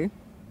 exactly.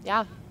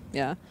 Yeah.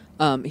 Yeah.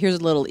 Here's a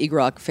little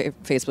Egrok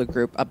Facebook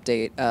group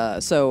update.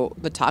 So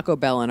the Taco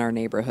Bell in our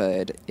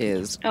neighborhood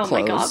is Oh closed.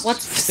 my God,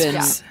 what's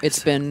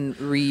It's been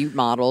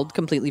remodeled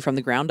completely from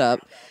the ground up.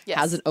 Yes.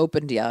 Hasn't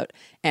opened yet.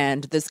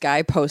 And this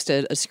guy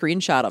posted a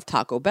screenshot of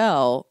Taco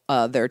Bell,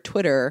 their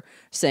Twitter,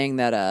 saying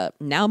that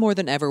now more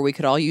than ever we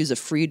could all use a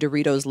free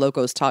Doritos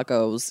Locos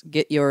Tacos.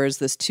 Get yours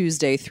this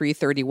Tuesday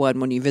 3/31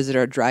 when you visit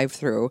our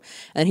drive-thru.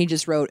 And he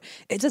just wrote,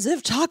 "It's as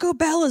if Taco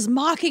Bell is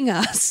mocking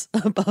us"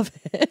 above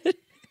it.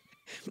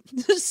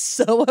 Just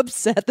so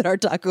upset that our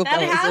Taco That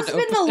Bell has isn't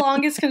been open. the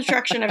longest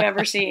construction I've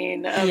ever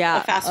seen of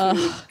Yeah. a fast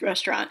food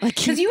restaurant. keep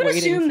Because you would waiting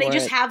assume they for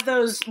just it. have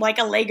those like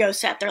a Lego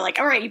set. They're like,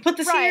 all right, you put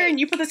this here Right. and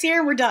you put this here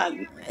and we're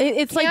done.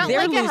 It's like Can't, they're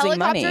like, a losing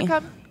helicopter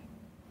money.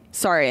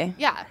 Sorry.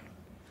 Yeah.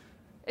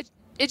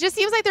 It just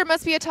seems like there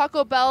must be a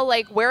Taco Bell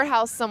like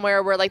warehouse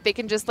somewhere where like they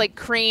can just like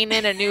crane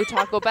in a new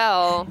Taco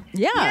Bell.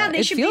 Yeah, they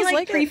it should be feels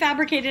like it.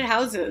 prefabricated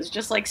houses.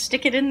 Just like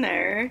stick it in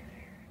there.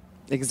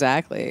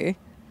 Exactly.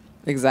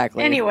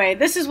 Anyway,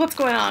 this is what's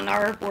going on in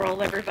our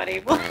world, everybody.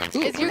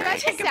 Is your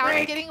guys' Take a sound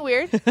break. getting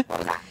weird?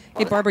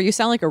 Hey, Barbara, you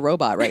sound like a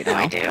robot right now.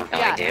 I do.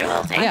 Yeah.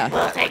 Yeah.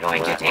 We'll take a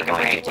break. We'll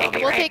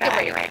take a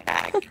break. Right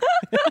back.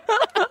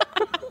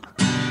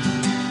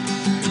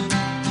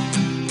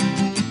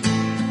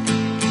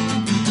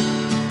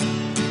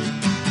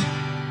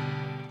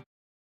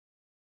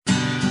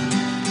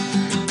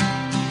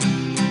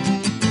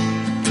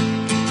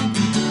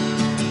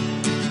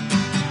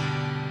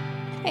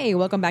 Hey,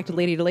 welcome back to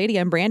Lady.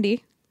 I'm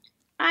Brandy.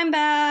 I'm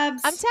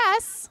Babs. I'm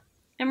Tess.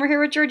 And we're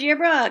here with Georgea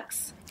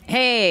Brooks.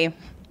 Hey.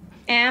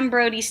 And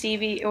Brody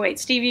Stevie. Oh, wait,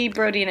 Stevie,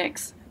 Brody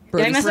Nicks.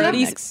 Did I mess it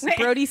up?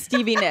 Brody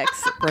Stevie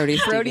Nicks. Brody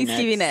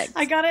Stevie Nicks.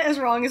 I got it as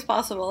wrong as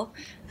possible.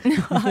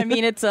 I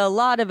mean, it's a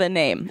lot of a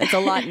name. It's a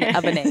lot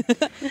of a name.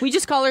 We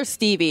just call her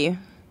Stevie.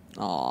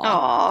 Aw.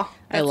 Aw.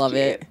 I love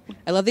it.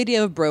 I love the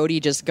idea of Brody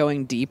just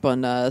going deep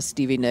on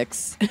Stevie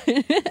Nicks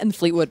and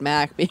Fleetwood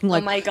Mac being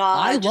like, Oh my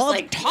God. I just love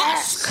like,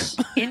 Tusk.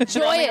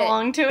 Enjoy it.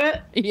 along to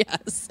it.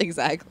 Yes,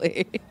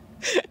 exactly.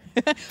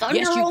 Thunder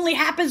Yes, you- only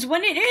happens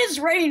when it is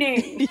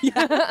raining.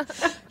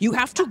 You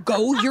have to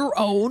go your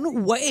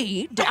own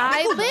way. Down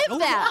I the live road.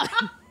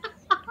 that.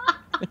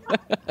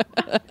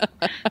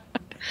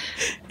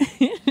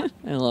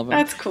 I love it.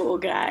 That's cool,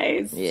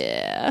 guys.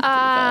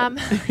 Yeah.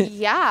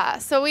 Yeah.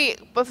 So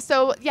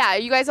yeah,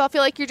 you guys all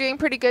feel like you're doing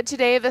pretty good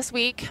today, this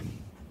week.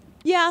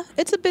 Yeah,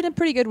 it's been a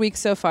pretty good week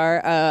so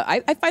far.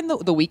 I find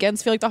the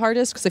weekends feel like the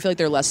hardest because I feel like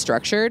they're less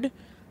structured,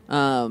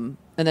 and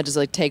that just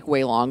like take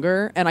way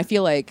longer. And I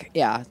feel like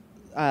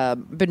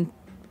I'm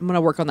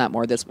gonna work on that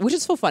more which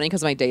is so funny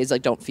because my days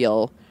like don't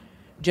feel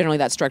generally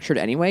that structured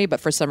anyway. But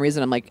for some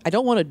reason, I'm like I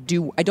don't want to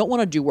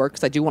do work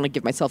because I do want to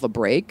give myself a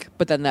break.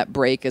 But then that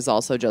break is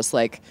also just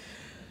like,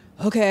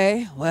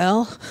 okay,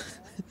 well,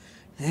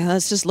 yeah,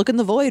 let's just look in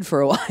the void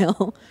for a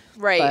while.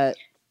 Right. But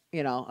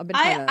I've been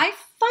trying to. I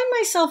find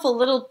myself a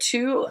little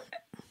too.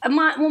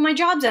 My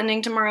job's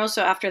ending tomorrow,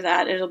 so after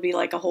that, it'll be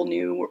like a whole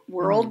new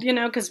world,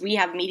 because we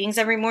have meetings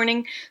every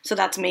morning. So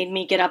that's made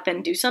me get up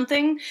and do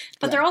something.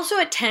 But they're also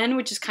at 10,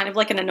 which is kind of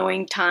like an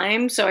annoying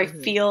time. So I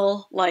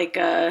feel like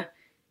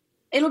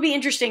it'll be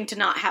interesting to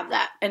not have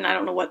that. And I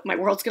don't know what my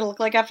world's going to look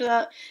like after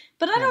that.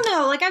 But I don't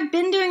know. Like, I've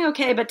been doing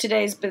okay, but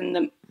today's been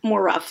the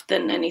more rough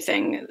than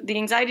anything. The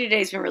anxiety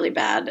today's been really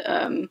bad.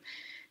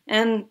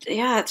 And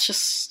yeah, it's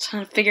just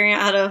kind of figuring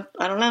out how to,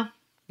 I don't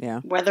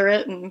know, weather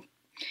it and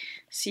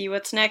see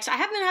what's next. I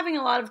have been having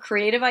a lot of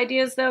creative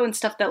ideas though, and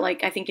stuff that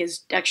like I think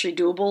is actually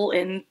doable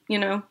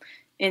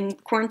in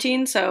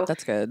quarantine. So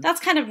That's good.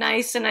 That's kind of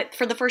nice. And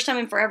for the first time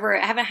in forever,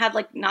 I haven't had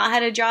not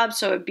had a job,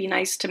 so it'd be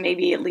nice to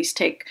maybe at least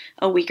take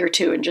a week or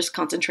two and just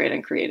concentrate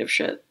on creative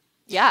shit.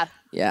 Yeah.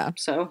 Yeah.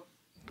 So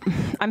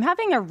I'm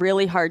having a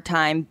really hard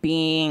time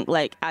being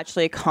like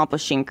actually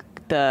accomplishing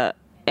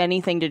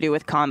anything to do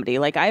with comedy.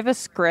 Like I have a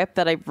script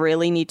that I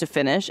really need to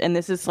finish, and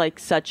this is like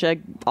such a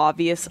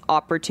obvious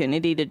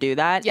opportunity to do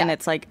that. Yeah. And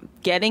it's like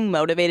getting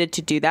motivated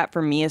to do that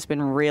for me has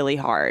been really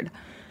hard.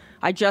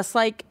 I just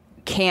like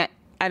can't,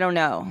 I don't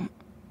know.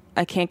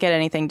 I can't get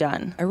anything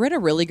done. I read a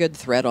really good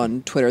thread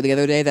on Twitter the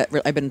other day that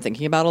I've been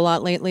thinking about a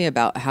lot lately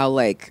about how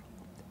like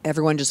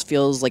everyone just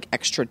feels like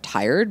extra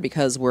tired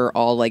because we're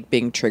all like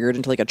being triggered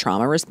into like a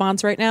trauma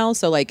response right now.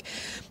 So like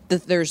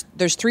there's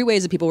 3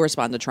 ways that people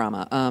respond to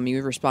trauma.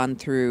 You respond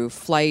through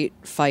flight,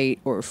 fight,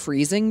 or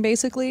freezing,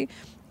 basically.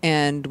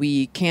 And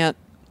we can't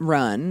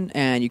run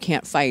and you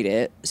can't fight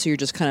it, so you're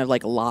just kind of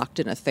like locked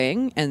in a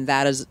thing. And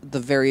that is a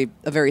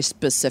very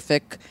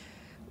specific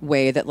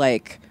way that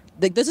like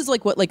this is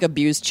like what like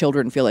abused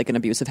children feel like in an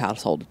abusive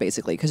household,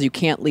 basically, because you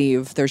can't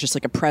leave. There's just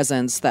like a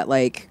presence that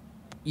like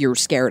you're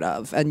scared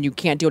of, and you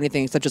can't do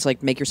anything except just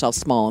like make yourself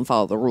small and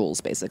follow the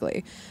rules,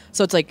 basically.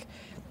 So it's like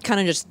kind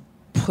of just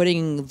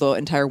putting the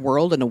entire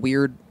world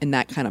in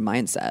that kind of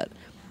mindset.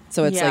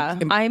 So it's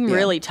like I'm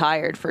really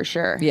tired for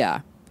sure.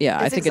 Yeah.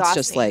 I think exhausting. it's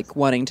just like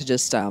wanting to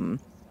just kind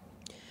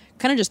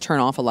of just turn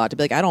off a lot, to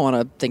be like, I don't want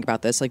to think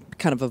about this, like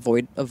kind of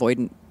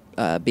avoidant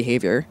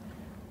behavior.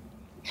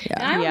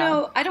 And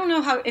I don't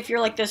know how if you're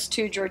like this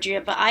too,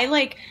 Georgea, but I'm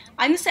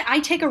gonna say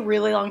I take a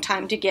really long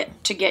time to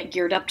get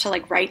geared up to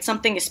like write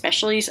something,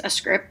 especially a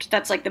script.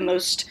 That's like the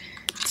most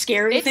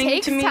scary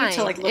thing to me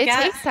to like look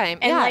at. It takes time.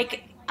 And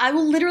like I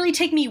will literally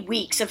take me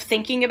weeks of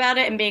thinking about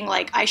it and being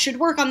like, I should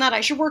work on that,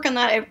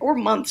 or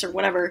months or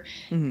whatever.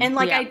 Mm-hmm. And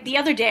like the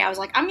other day I was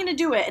like, I'm gonna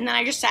do it, and then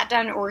I just sat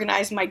down and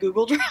organized my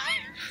Google Drive.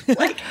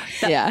 Like,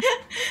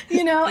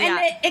 you know,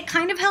 and it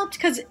kind of helped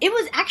because it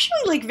was actually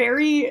like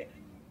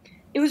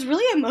it was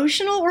really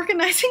emotional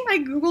organizing my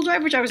Google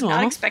Drive, which I was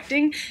not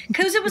expecting,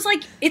 because it was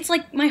like, it's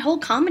like my whole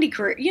comedy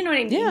career. You know what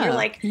I mean? You're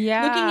like looking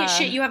at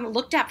shit you haven't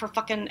looked at for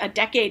fucking a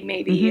decade,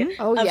 maybe,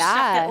 of stuff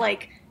that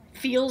like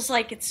feels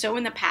like it's so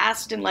in the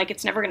past and like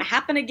it's never going to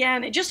happen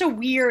again. It was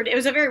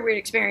a very weird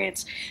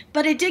experience,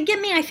 but it did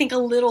get me, I think, a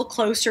little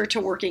closer to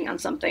working on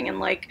something. And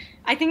like,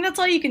 I think that's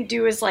all you can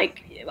do is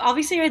like,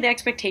 obviously the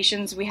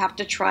expectations, we have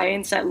to try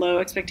and set low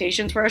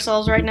expectations for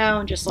ourselves right now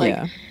and just like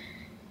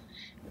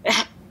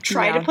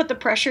try to put the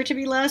pressure to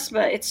be less,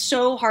 but it's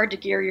so hard to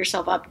gear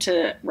yourself up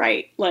to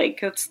write.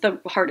 Like, it's the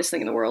hardest thing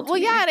in the world. Well,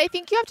 yeah, and I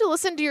think you have to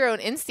listen to your own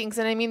instincts.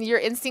 And I mean, your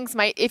instincts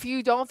might, if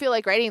you don't feel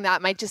like writing,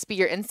 that might just be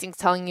your instincts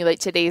telling you like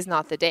today's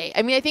not the day.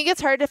 I mean, I think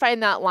it's hard to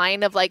find that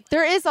line of like,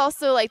 there is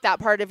also like that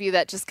part of you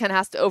that just kind of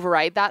has to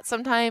override that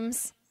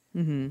sometimes.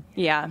 Mm-hmm.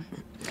 Yeah.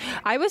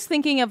 I was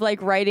thinking of like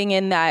writing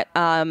in that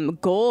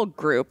goal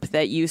group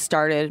that you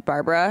started,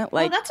 Barbara.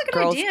 Like, that's a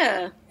good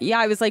idea. Yeah,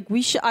 I was like,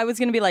 I was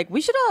going to be like,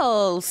 we should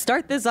all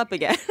start this up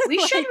again. We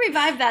should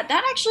revive that.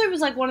 That actually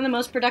was like one of the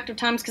most productive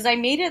times, because I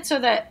made it so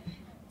that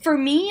for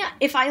me,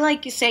 if I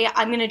like say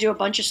I'm going to do a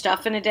bunch of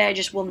stuff in a day, I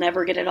just will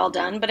never get it all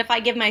done. But if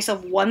I give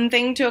myself one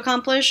thing to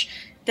accomplish,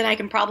 then I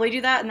can probably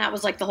do that. And that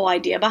was like the whole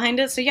idea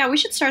behind it. So yeah, we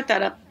should start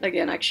that up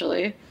again,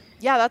 actually.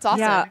 Yeah, that's awesome.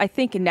 Yeah, I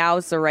think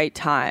now's the right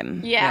time.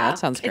 Yeah, that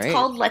sounds great. It's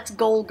called Let's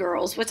Goal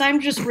Girls, which I'm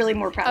just really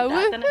more proud of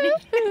that than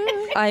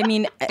anything. I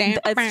mean,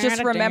 it's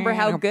just remember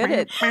how good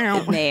it's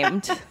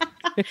named.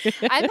 That's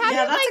a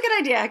good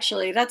idea,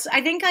 actually. That's,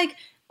 I think, like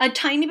a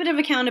tiny bit of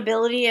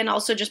accountability, and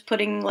also just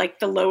putting like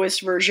the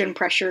lowest version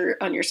pressure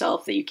on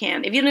yourself that you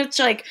can. Even if it's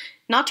like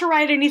not to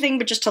write anything,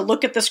 but just to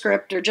look at the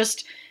script, or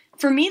just,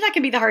 for me, that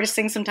can be the hardest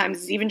thing sometimes,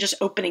 is even just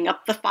opening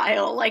up the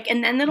file, like,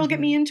 and then it'll get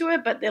me into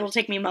it, but it'll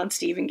take me months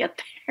to even get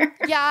there.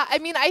 Yeah, I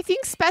mean, I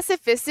think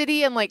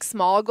specificity and like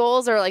small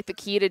goals are like the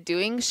key to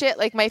doing shit.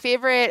 Like my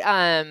favorite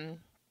one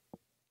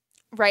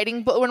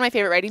of my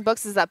favorite writing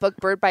books is that book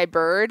Bird by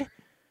Bird.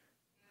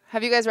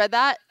 Have you guys read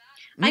that?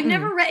 I've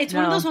never read. It's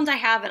one of those ones I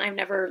have and I've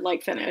never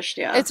like finished.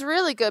 Yeah, it's a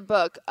really good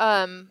book.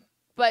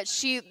 But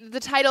the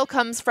title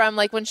comes from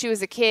like when she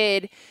was a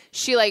kid,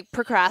 she like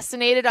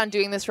procrastinated on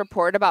doing this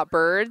report about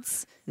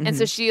birds. Mm-hmm. And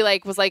so she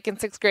like was like in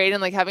 6th grade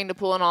and like having to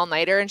pull an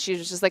all-nighter, and she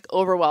was just like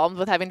overwhelmed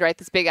with having to write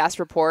this big ass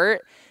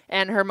report.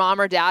 And her mom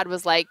or dad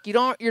was like,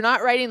 you're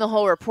not writing the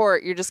whole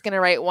report. You're just going to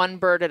write one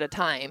bird at a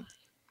time.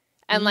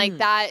 And like,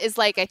 that is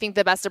like, I think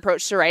the best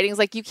approach to writing is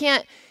like, you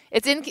can't,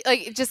 it's in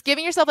like just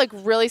giving yourself like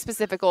really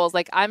specific goals.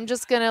 Like, I'm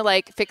just going to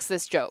like fix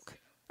this joke.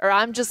 Or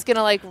I'm just going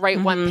to like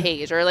write one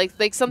page, or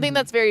like something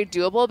that's very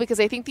doable, because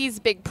I think these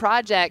big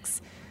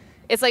projects,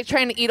 it's like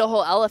trying to eat a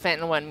whole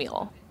elephant in one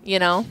meal, you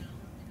know?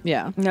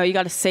 Yeah. No, you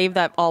got to save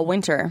that all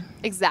winter.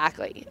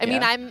 Exactly. I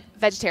mean, I'm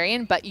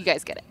vegetarian, but you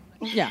guys get it.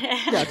 Yeah,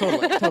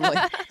 totally.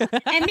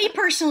 And me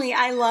personally,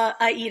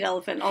 I eat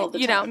elephant all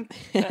the time.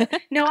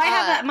 No, I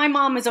have that. My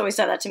mom has always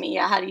said that to me.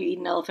 Yeah, how do you eat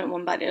an elephant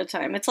one bite at a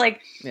time? It's like,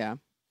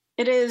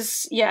 it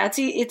is,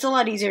 it's a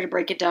lot easier to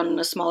break it down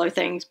into smaller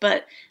things.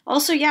 But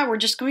also, we're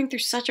just going through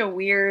such a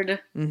weird,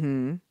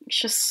 it's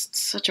just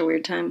such a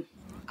weird time.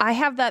 I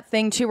have that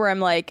thing too where I'm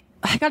like,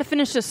 I got to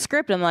finish this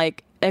script. I'm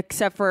like,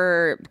 except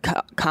for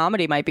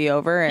comedy might be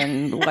over,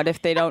 and what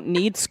if they don't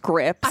need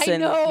scripts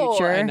in the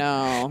future? I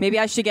know. Maybe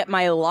I should get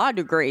my law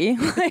degree.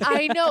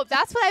 I know.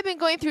 That's what I've been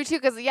going through too,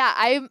 because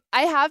I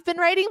have been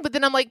writing, but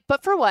then I'm like,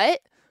 but for what?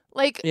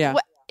 Like,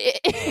 what?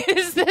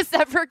 Is this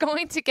ever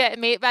going to get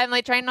made? But I'm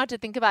like trying not to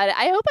think about it.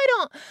 I hope I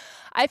don't.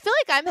 I feel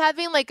like I'm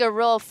having like a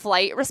real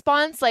flight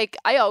response. Like,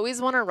 I always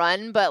want to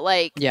run, but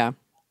like,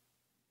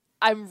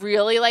 I'm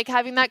really like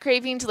having that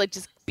craving to like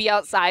just be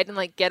outside and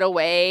like get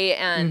away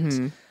and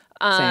Same.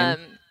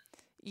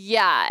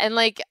 and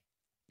like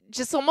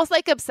just almost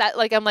like upset.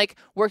 Like I'm like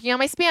working on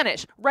my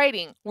Spanish,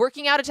 writing,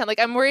 working out a ton. Like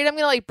I'm worried I'm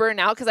going to like burn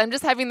out because I'm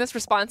just having this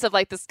response of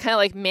like this kind of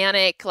like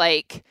manic,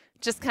 like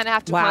just kind of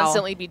have to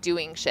constantly be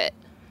doing shit.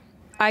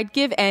 I'd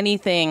give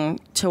anything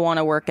to want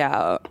to work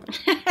out.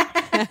 You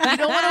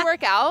don't want to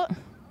work out?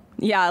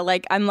 Yeah,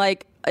 like I'm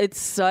like,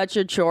 it's such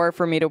a chore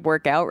for me to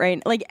work out,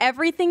 right? Like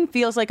everything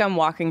feels like I'm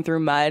walking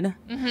through mud.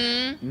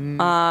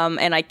 And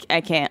I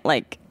can't,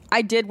 like,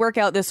 I did work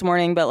out this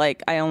morning, but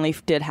like I only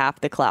did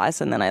half the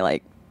class and then I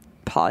like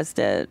paused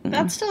it.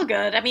 That's still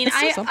good. I mean,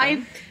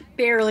 I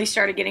barely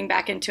started getting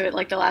back into it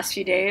like the last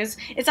few days.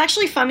 It's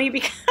actually funny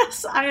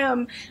because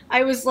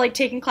I was like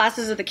taking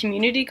classes at the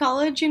community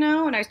college, and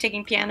I was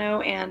taking piano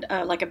and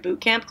like a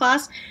boot camp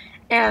class,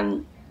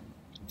 and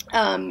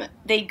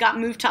they got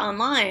moved to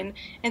online,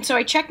 and so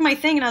I checked my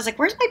thing and I was like,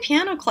 where's my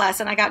piano class?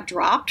 And I got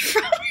dropped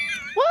from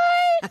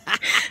what?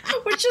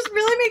 Which just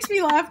really makes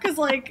me laugh because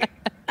like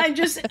I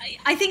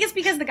think it's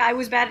because the guy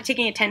was bad at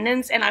taking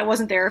attendance and I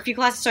wasn't there a few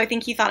classes, so I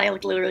think he thought I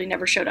like literally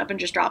never showed up and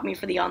just dropped me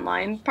for the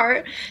online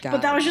part.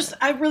 But that was just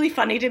really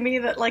funny to me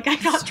that like I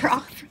got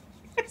dropped.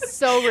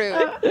 So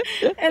rude.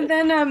 And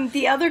then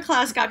the other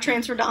class got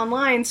transferred to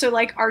online, so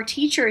like our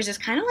teacher is this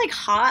kind of like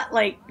hot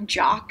like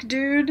jock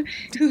dude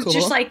who's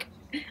just like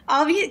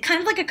kind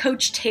of like a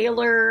Coach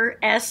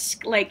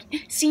Taylor-esque, like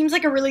seems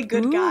like a really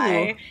good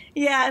guy.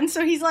 Yeah, and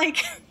so he's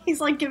like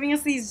giving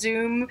us these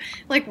Zoom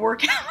like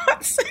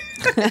workouts.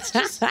 It's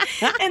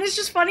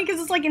just funny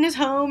because it's like in his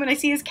home and I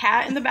see his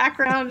cat in the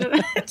background.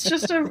 And it's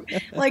just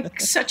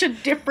such a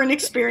different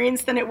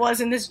experience than it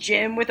was in this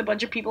gym with a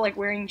bunch of people like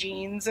wearing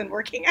jeans and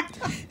working out.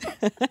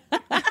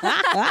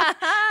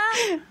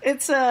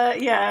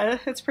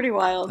 It's pretty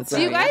wild.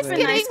 Do you guys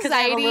get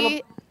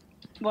anxiety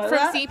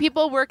from seeing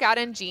people work out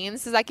in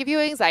jeans? Does that give you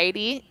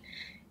anxiety?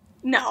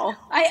 No,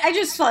 I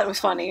just thought it was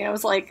funny. I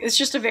was like, it was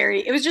just a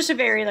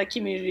very like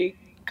community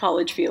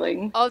college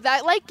feeling. Oh,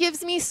 that like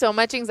gives me so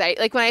much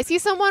anxiety. Like when I see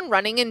someone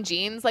running in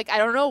jeans, like I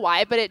don't know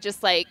why, but it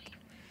just like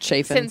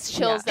sends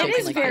chills down. It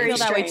is very strange.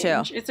 That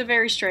way too. It's a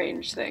very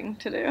strange thing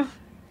to do.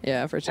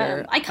 Yeah, for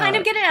sure. I kind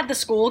of get it at the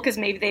school because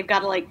maybe they've got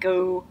to like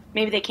go.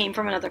 Maybe they came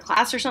from another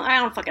class or something. I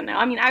don't fucking know.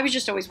 I mean, I was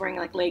just always wearing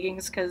like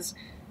leggings because,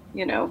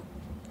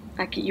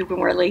 you can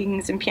wear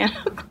leggings in piano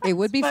class. It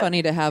would be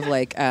funny to have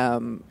like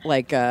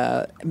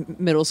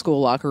middle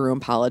school locker room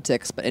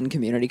politics, but in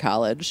community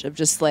college of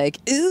just like,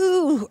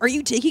 ooh, are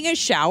you taking a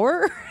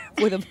shower?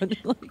 With a bunch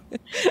of like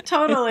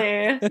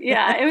Totally.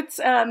 Yeah. It's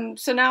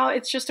so now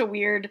it's just a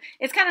weird.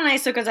 It's kind of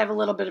nice though because I have a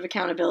little bit of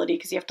accountability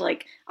because you have to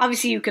like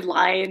obviously you could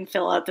lie and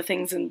fill out the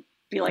things and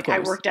be like I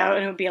worked out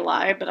and it would be a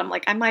lie, but I'm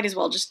like I might as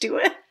well just do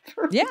it.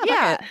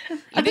 Yeah.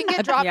 You didn't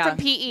get dropped from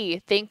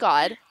PE, thank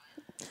God.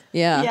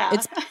 Yeah.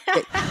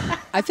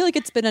 I feel like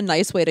it's been a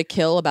nice way to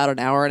kill about an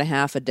hour and a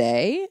half a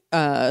day.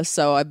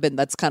 So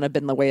that's kind of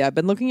been the way I've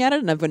been looking at it,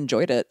 and I've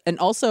enjoyed it. And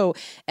also,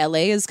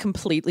 LA is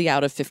completely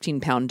out of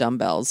 15-pound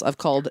dumbbells. I've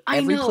called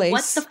every place.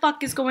 What the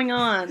fuck is going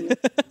on?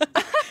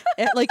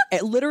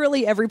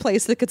 Literally every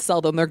place that could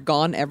sell them, they're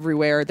gone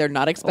everywhere. They're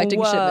not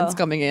expecting shipments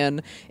coming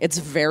in. It's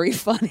very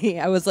funny.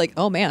 I was like,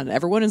 oh man,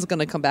 everyone is going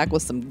to come back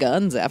with some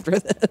guns after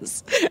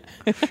this.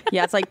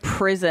 Yeah, it's like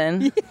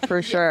prison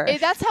for sure.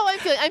 That's how I'm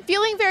feeling. I'm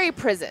feeling very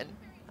prison.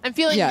 I'm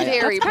feeling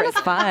very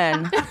That's prison.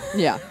 Kind of fun.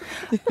 Yeah.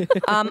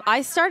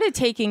 I started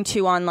taking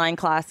 2 online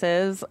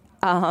classes.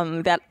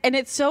 And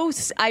it's so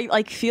I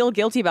like feel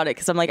guilty about it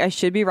because I'm like I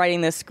should be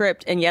writing this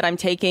script, and yet I'm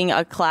taking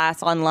a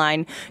class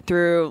online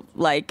through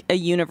like a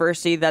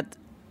university that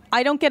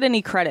I don't get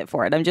any credit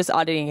for it. I'm just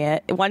auditing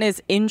it. One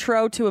is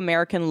Intro to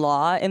American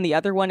Law, and the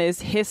other one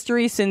is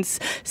History since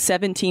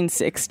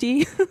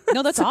 1760.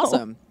 No, that's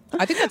awesome.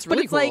 I think that's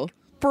really cool. Like,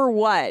 for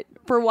what?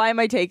 For why am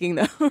I taking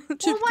those? Why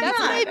That's not?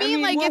 what I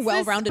mean. Like, more it's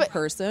well-rounded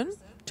person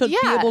to be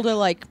able to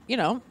like,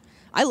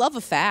 I love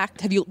a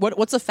fact.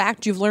 What's a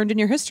fact you've learned in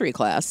your history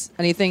class?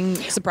 Anything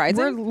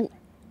surprising?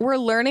 We're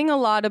learning a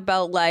lot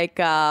about like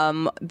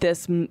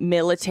this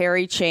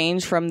military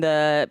change from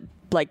the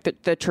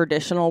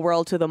traditional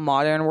world to the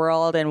modern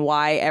world and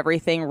why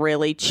everything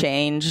really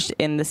changed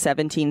in the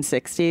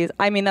 1760s.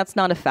 I mean, that's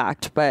not a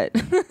fact, but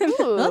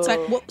That's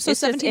fine. Well, so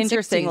it's just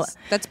interesting.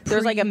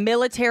 There's like a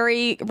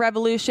military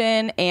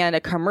revolution and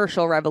a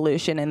commercial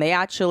revolution, and they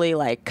actually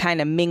like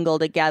kind of mingle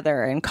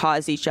together and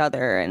cause each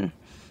other. And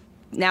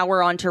now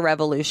we're on to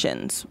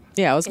revolutions.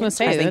 Yeah, I was going to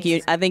say.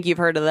 I think you've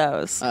heard of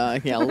those.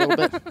 Yeah, a little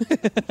bit.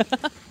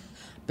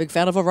 Big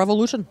fan of a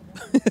revolution.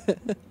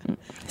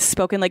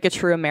 Spoken like a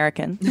true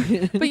American.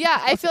 But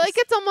yeah, I feel like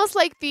it's almost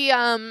like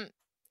the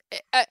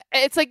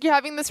it's like you're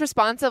having this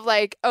response of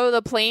like, oh,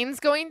 the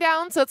plane's going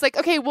down, so it's like,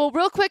 okay, well,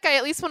 real quick, I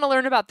at least want to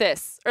learn about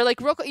this, or like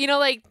real,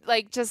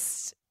 like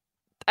just.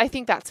 I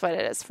think that's what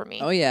it is for me.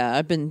 Oh yeah,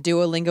 I've been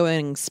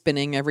Duolingoing,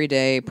 spinning every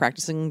day,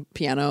 practicing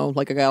piano.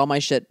 Like I got all my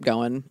shit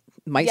going.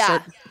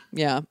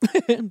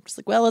 Just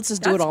like, well, let's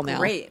just do it all now.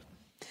 Great.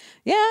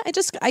 Yeah,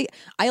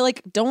 I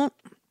like don't.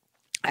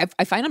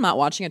 I find I'm not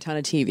watching a ton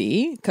of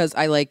TV because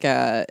I like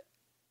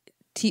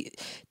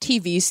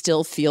TV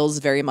still feels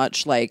very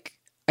much like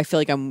I feel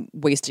like I'm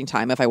wasting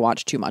time if I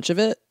watch too much of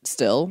it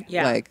still.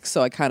 Yeah. Like,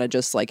 so I kind of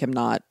just like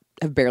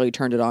have barely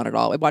turned it on at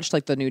all. I watched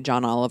like the new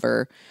John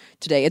Oliver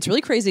today. It's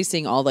really crazy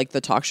seeing all like the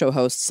talk show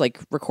hosts like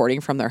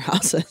recording from their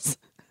houses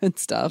and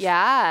stuff.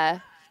 Yeah.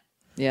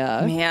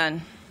 Yeah.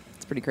 Man,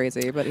 It's pretty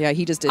crazy. But yeah,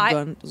 he just did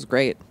one. It was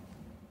great.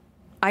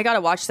 I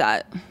gotta watch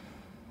that.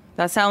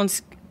 That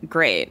sounds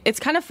great. It's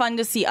kind of fun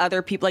to see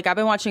other people. Like I've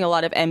been watching a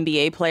lot of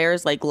NBA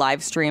players like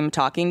live stream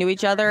talking to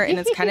each other, and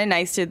it's kind of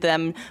nice to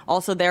them.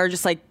 Also, they're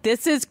just like,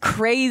 this is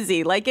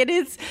crazy. Like it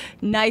is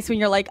nice when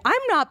you're like,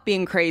 I'm not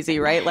being crazy,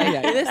 right?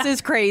 Like this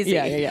is crazy.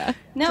 Yeah.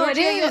 No, it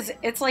is.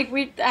 It's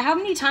like how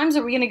many times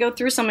are we going to go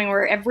through something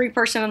where every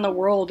person in the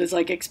world is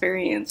like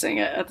experiencing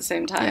it at the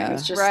same time? Yeah.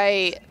 It's just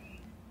Right.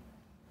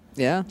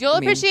 Yeah. You'll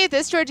appreciate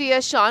this,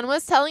 Georgea. Sean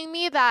was telling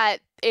me that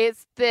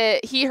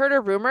he heard a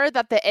rumor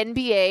that the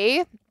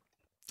NBA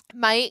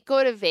might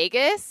go to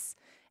Vegas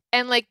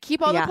and like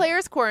keep all the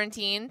players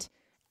quarantined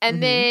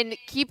and then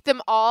keep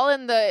them all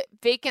in the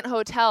vacant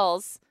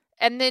hotels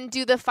and then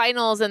do the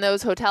finals in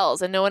those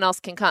hotels and no one else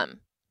can come.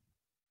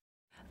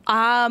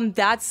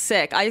 That's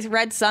sick. I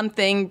read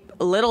something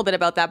a little bit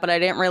about that, but I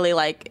didn't really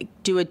like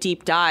do a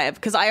deep dive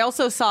because I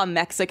also saw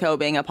Mexico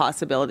being a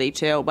possibility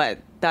too, but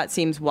that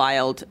seems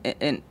wild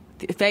and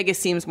Vegas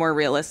seems more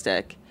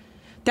realistic.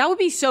 That would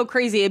be so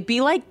crazy. It'd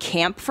be like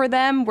camp for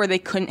them where they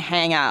couldn't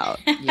hang out.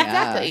 Yeah.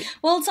 Exactly.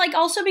 well, it's like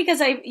also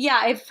because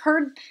I've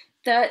heard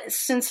that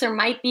since there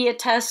might be a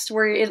test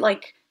where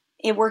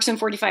it works in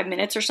 45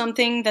 minutes or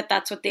something,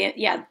 that's what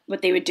they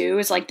would do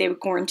is like they would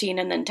quarantine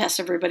and then test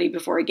everybody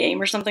before a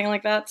game or something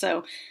like that.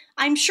 So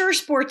I'm sure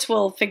sports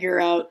will figure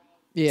out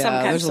some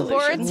kind of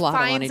solution. There's a lot of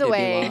money Finds a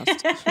way. to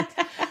be lost.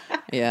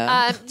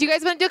 Yeah. Do you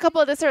guys want to do a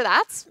couple of this or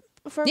that's?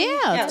 Before we...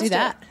 Let's do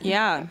that.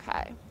 Yeah.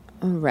 Okay.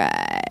 All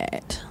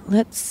right.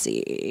 Let's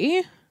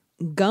see.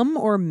 Gum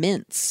or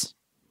mints?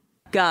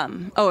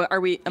 Gum. Oh,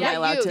 am I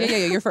allowed you. to?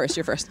 Yeah. You're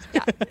first.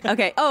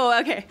 Okay. Oh,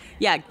 okay.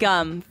 Yeah,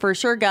 gum. For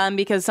sure gum,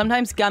 because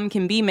sometimes gum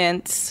can be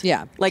mints.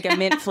 Yeah. Like a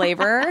mint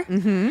flavor.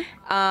 And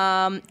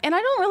I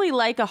don't really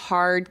like a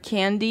hard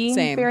candy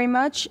very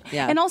much.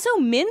 Yeah. And also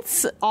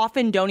mints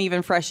often don't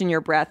even freshen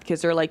your breath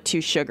because they're like too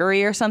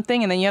sugary or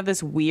something. And then you have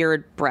this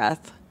weird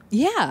breath.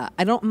 Yeah,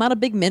 I'm not a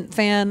big mint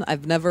fan. I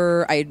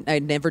never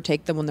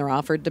take them when they're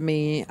offered to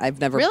me.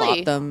 I've never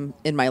bought them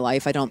in my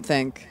life, I don't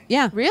think.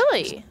 Yeah.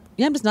 Really?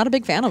 Yeah, I'm just not a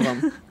big fan of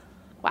them.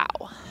 Wow.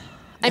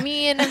 I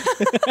mean,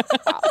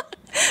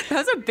 That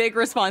was a big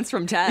response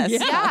from Tess.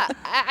 yeah,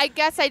 I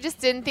guess I just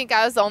didn't think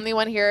I was the only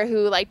one here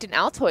who liked an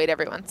Altoid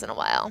every once in a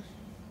while.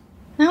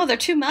 No, they're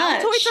too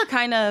much. Altoids are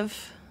kind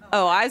of...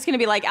 Oh, I was going to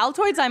be like,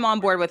 Altoids I'm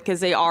on board with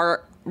because they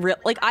are...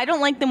 I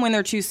don't like them when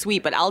they're too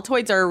sweet, but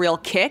Altoids are a real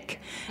kick,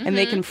 and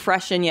they can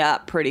freshen you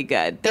up pretty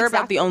good. They're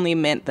about the only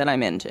mint that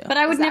I'm into. But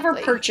I would never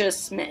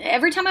purchase mint.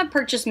 Every time I've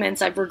purchased mints,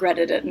 I've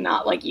regretted it and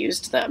not like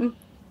used them.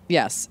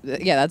 Yes.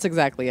 Yeah, that's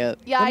exactly it.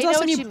 Yeah, I know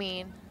what you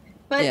mean.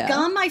 But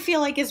gum, I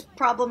feel like is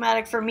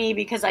problematic for me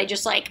because I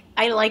just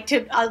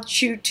I'll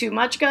chew too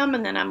much gum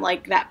and then I'm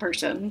like that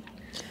person.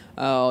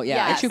 Oh,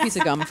 yeah. Yes. I chew a piece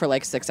of gum for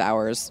like 6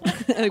 hours.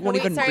 I won't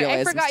even Sorry,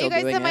 realize I forgot I'm still you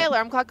guys doing said my it.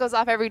 alarm clock goes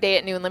off every day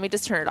at noon. Let me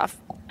just turn it off.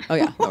 Oh,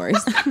 yeah. No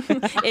worries.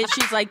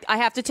 She's like, I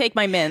have to take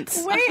my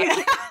mints. Wait,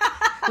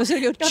 I was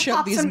going to go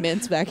chug these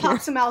mints back here.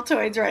 pop some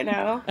Altoids right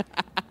now.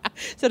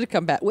 So to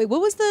come back. Wait,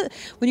 what was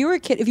when you were a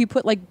kid, if you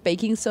put like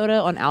baking soda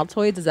on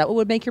Altoids, is that what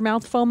would make your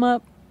mouth foam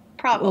up?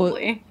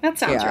 Probably. That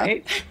sounds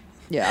right.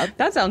 Yeah.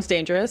 That sounds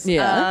dangerous.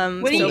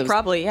 Yeah.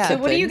 Probably, yeah. So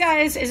what do you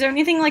guys, is there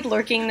anything like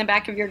lurking in the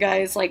back of your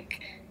guys'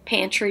 like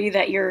pantry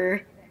that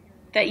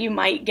you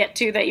might get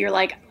to that you're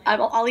like,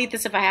 I'll eat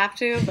this if I have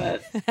to,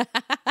 but...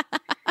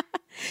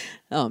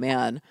 Oh,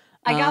 man.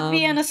 I got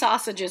Vienna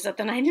sausages at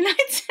the 99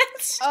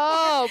 cents.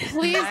 Oh,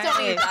 please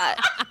don't eat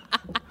that.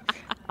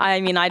 I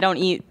mean, I don't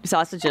eat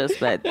sausages,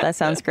 but that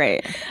sounds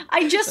great.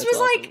 I just was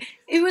awesome. like,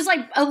 it was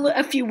like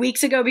a few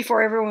weeks ago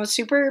before everyone was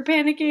super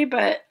panicky,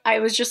 but I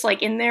was just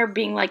like in there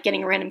being like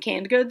getting random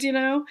canned goods, you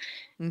know?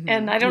 Mm-hmm.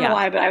 And I don't know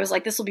why, but I was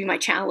like, this will be my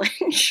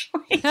challenge.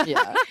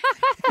 Yeah.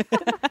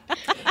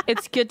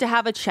 It's good to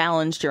have a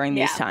challenge during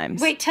these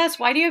times. Wait, Tess,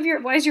 why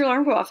does your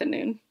alarm go off at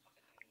noon?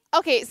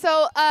 Okay,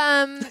 so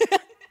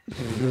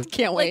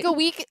Can't wait.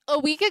 like a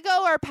week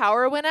ago our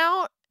power went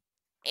out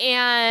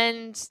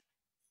and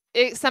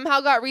it somehow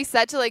got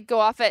reset to like go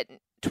off at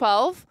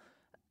 12.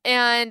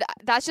 And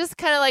that's just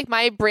kind of like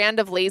my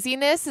brand of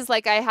laziness is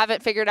like I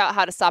haven't figured out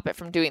how to stop it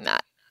from doing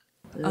that.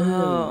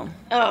 Oh.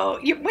 Oh,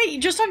 wait,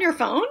 just on your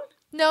phone?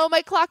 No,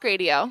 my clock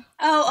radio.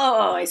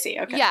 Oh, I see.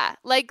 Okay. Yeah,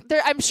 like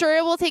I'm sure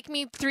it will take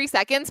me 3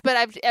 seconds,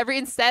 but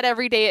every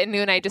day at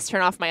noon I just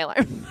turn off my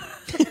alarm.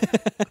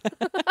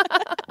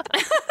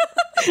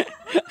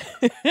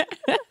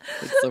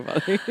 It's so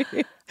funny.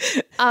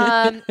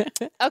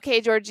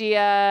 Okay,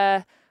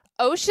 Georgea,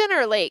 ocean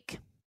or lake?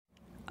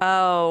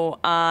 Oh,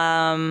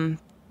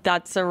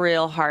 that's a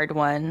real hard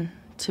one,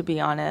 to be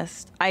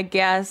honest. I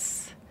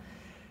guess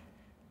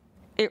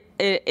I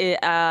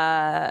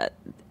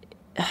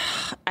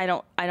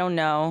don't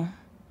know.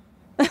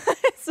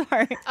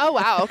 Sorry. Oh,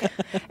 wow. Okay.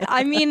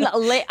 I mean,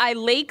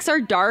 lakes are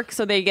dark,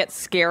 so they get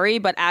scary,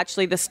 but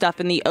actually the stuff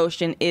in the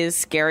ocean is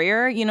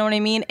scarier. You know what I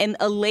mean? And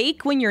a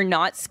lake, when you're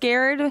not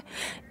scared,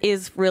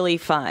 is really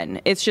fun.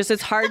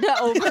 It's hard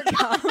to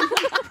overcome.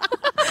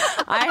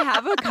 I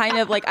have a kind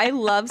of I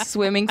love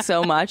swimming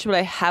so much, but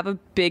I have a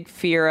big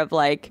fear of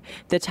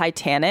the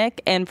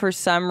Titanic. And for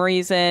some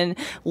reason,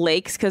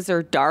 lakes, because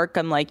they're dark,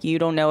 I'm you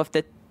don't know if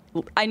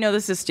I know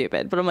this is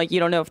stupid, but I'm you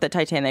don't know if the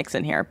Titanic's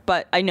in here.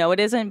 But I know it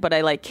isn't, but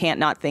I can't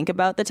not think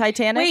about the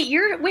Titanic.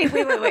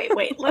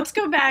 Wait. Let's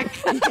go back.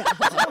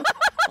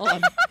 Hold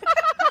on.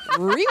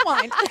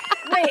 Rewind.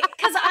 Wait,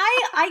 because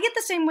I get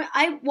the same way.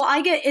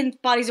 I get in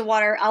bodies of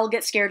water, I'll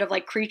get scared of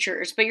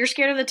creatures, but you're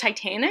scared of the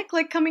Titanic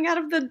coming out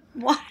of the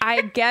water?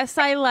 I guess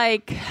I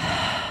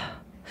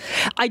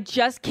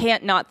just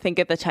can't not think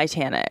of the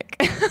Titanic.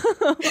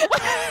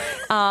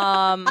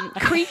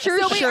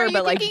 Creatures, So wait, sure, are you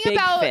but thinking big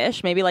about-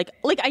 fish, maybe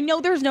I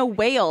know there's no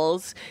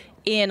whales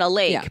in a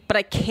lake, but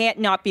I can't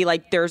not be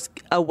there's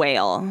a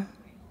whale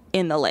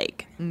in the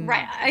lake.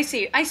 Right, I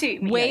see. What you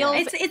mean.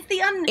 Whales It's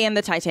the and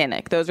the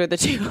Titanic. Those are the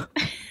two.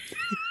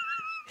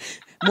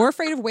 More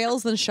afraid of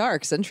whales than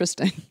sharks.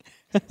 Interesting.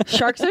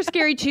 Sharks are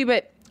scary too,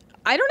 but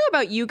I don't know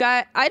about you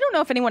guys. I don't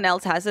know if anyone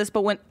else has this,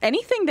 but when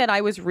anything that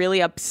I was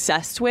really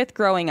obsessed with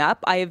growing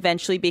up, I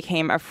eventually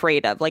became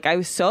afraid of. I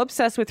was so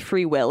obsessed with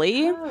Free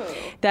Willy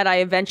that I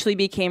eventually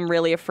became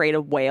really afraid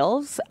of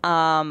whales.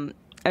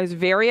 I was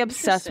very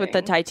obsessed with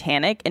the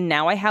Titanic, and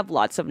now I have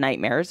lots of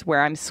nightmares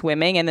where I'm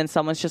swimming and then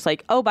someone's just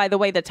oh, by the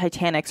way, the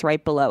Titanic's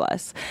right below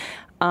us.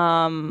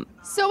 So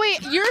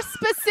wait, you're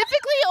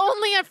specifically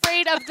only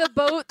afraid of the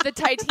boat, the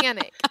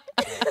Titanic.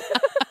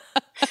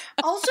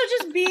 Also,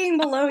 just being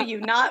below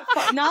you, not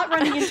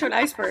running into an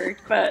iceberg,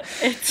 but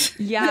it's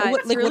it's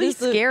what really is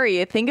the-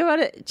 scary. Think about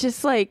it,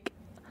 just you're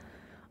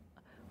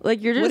What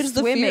just is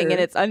the swimming fear? and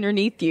it's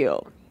underneath you.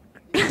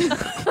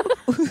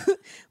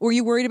 Were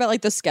you worried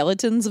about the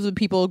skeletons of the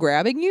people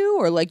grabbing you,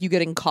 or you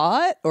getting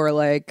caught, or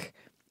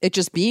it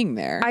just being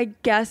there? I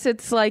guess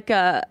it's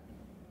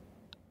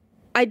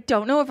I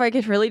don't know if I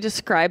could really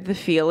describe the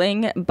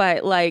feeling,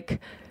 but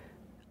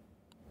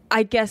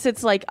I guess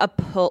it's a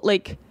pull.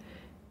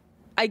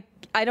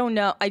 I don't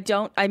know.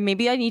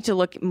 Maybe I need to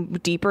look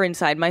deeper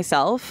inside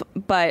myself,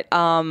 but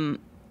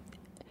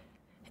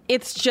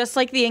it's just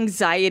the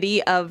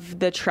anxiety of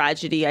the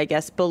tragedy, I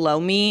guess,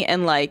 below me,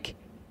 and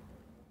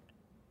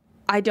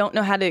I don't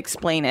know how to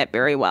explain it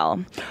very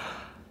well.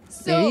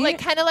 So Maybe?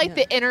 kind of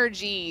the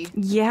energy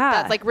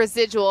Yeah. that's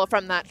residual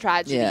from that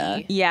tragedy. Yeah.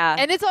 Yeah.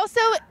 And it's also,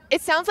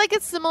 it sounds like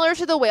it's similar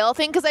to the whale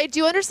thing, because I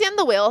do understand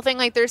the whale thing.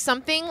 There's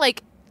something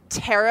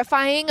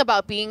terrifying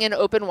about being in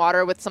open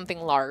water with something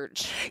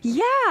large.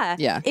 Yeah.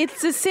 Yeah.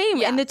 It's the same.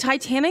 Yeah. And the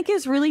Titanic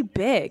is really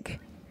big.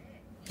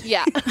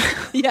 Yeah.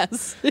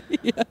 Yes.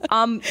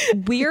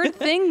 Weird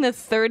thing, the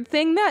third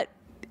thing that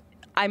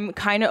I'm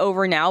kind of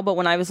over now, but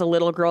when I was a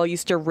little girl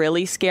used to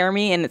really scare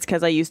me, and it's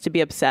because I used to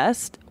be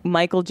obsessed.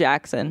 Michael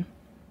Jackson.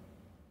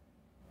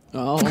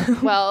 Oh.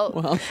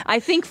 Well, I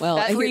think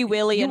Well, Free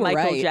Willy you and were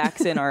Michael right.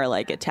 Jackson are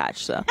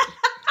attached, so.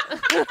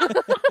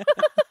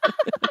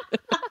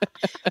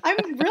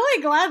 I'm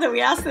really glad that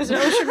we asked this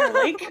ocean or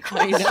lake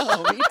I question.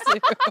 know. Me too.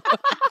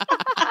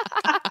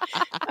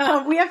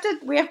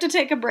 We have to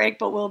take a break,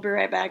 but we'll be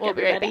right back, We'll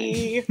be right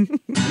everybody.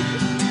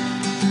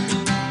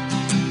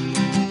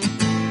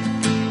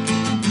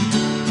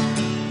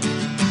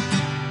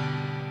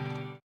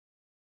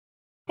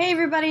 Hey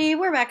everybody,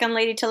 we're back on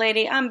Lady to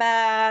Lady. I'm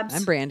Babs.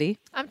 I'm Brandy.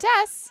 I'm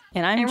Tess.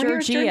 And I'm And we're here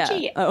with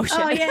Georgea. Oh, shit.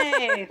 Oh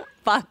yay!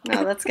 Fuck.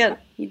 No, that's good.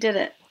 You did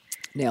it.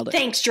 Nailed it.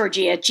 Thanks,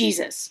 Georgea.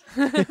 Jesus.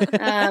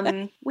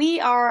 We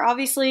are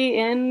obviously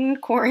in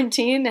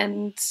quarantine,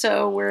 and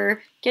so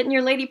we're getting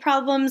your lady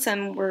problems,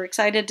 and we're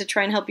excited to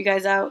try and help you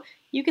guys out.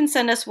 You can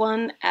send us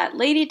one at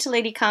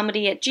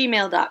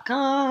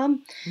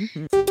ladytoladycomedy@gmail.com.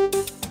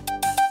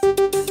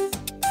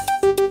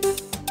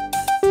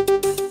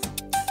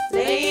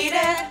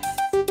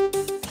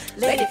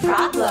 Lady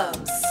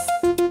problems.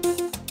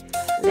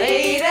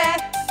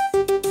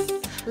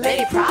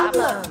 Lady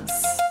problems.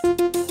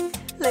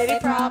 Lady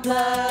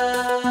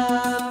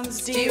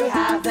problems. Do you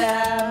have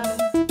them?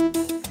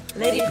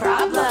 Lady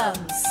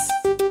problems.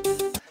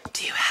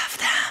 Do you have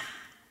them?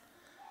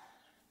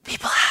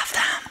 People have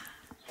them.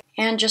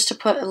 And just to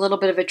put a little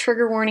bit of a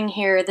trigger warning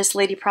here, this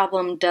lady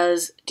problem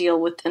does deal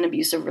with an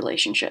abusive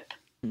relationship.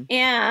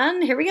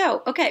 And here we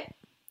go. Okay.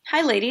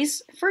 Hi,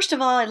 ladies. First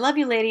of all, I love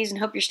you ladies and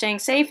hope you're staying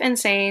safe and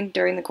sane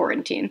during the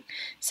quarantine.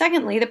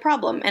 Secondly, the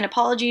problem, and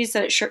apologies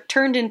that it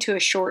turned into a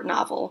short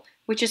novel,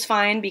 which is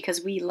fine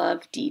because we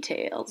love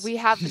details. We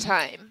have the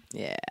time.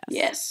 Yeah.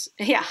 Yes.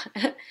 Yeah.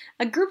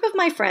 A group of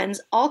my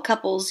friends, all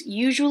couples,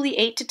 usually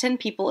 8 to 10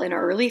 people in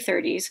our early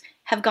 30s,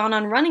 have gone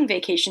on running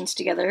vacations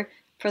together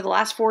for the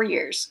last 4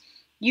 years.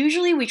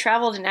 Usually we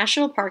travel to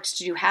national parks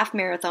to do half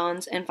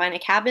marathons and find a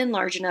cabin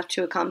large enough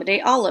to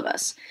accommodate all of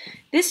us.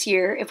 This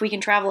year, if we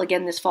can travel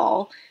again this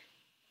fall,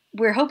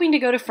 we're hoping to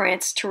go to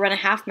France to run a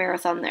half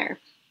marathon there.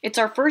 It's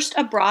our first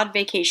abroad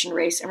vacation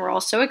race, and we're all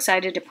so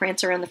excited to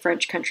prance around the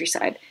French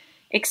countryside.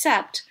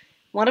 Except,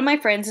 One of my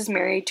friends is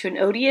married to an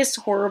odious,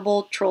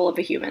 horrible troll of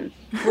a human.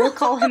 We'll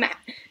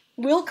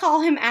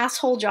call him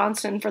Asshole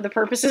Johnson for the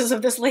purposes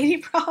of this lady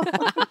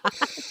problem.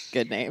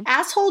 Good name.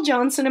 Asshole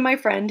Johnson and my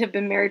friend have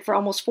been married for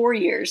almost 4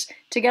 years,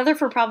 together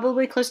for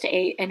probably close to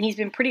 8, and he's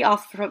been pretty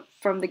off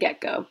from the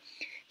get-go.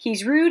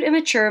 He's rude,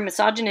 immature,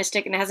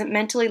 misogynistic, and hasn't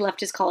mentally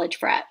left his college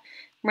frat.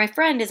 My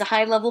friend is a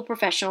high-level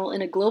professional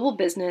in a global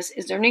business,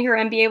 is earning her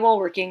MBA while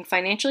working,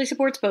 financially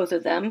supports both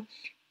of them.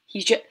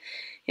 He's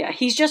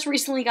just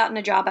recently gotten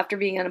a job after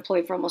being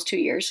unemployed for almost 2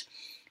 years.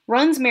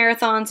 Runs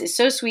marathons, is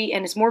so sweet,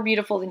 and is more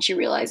beautiful than she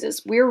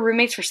realizes. We were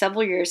roommates for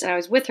several years, and I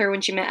was with her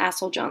when she met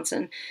Asshole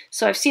Johnson,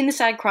 so I've seen the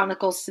side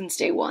chronicles since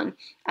day one.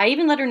 I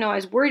even let her know I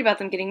was worried about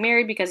them getting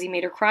married because he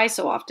made her cry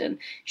so often.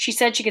 She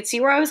said she could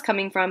see where I was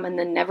coming from and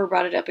then never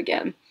brought it up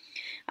again.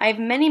 I have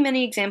many,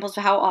 many examples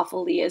of how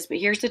awful he is, but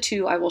here's the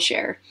 2 I will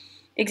share.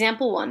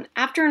 Example 1.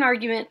 After an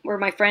argument where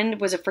my friend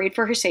was afraid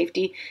for her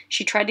safety,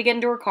 she tried to get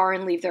into her car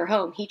and leave their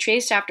home. He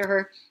chased after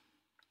her,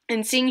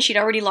 and seeing she'd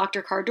already locked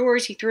her car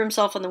doors, he threw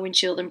himself on the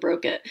windshield and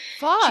broke it.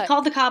 Fuck. She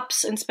called the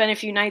cops and spent a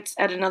few nights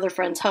at another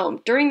friend's home.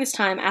 During this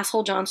time,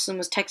 Asshole Johnson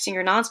was texting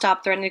her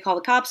nonstop, threatening to call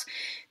the cops,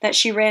 that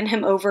she ran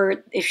him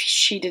over if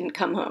she didn't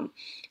come home.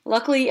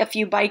 Luckily, a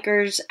few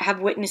bikers have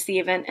witnessed the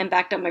event and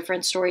backed up my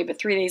friend's story, but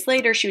 3 days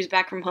later, she was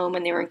back from home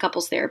and they were in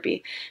couples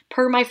therapy.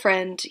 Per my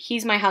friend,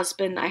 he's my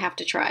husband, I have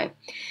to try.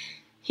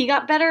 He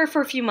got better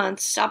for a few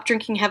months, stopped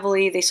drinking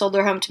heavily, they sold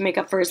their home to make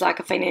up for his lack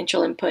of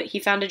financial input. He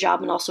found a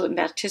job and also went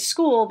back to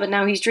school, but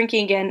now he's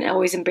drinking again and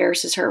always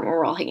embarrasses her when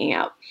we're all hanging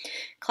out.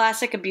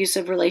 Classic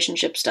abusive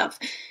relationship stuff.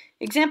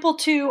 Example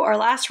 2, our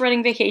last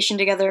running vacation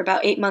together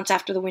about 8 months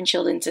after the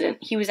windshield incident.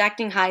 He was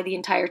acting high the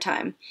entire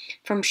time.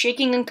 From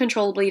shaking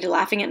uncontrollably to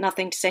laughing at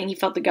nothing to saying he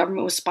felt the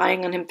government was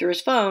spying on him through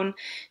his phone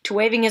to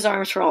waving his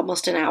arms for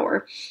almost an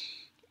hour.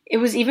 It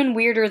was even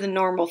weirder than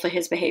normal for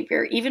his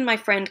behavior. Even my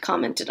friend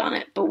commented on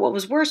it. But what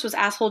was worse was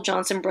Asshole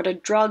Johnson brought a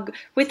drug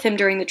with him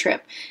during the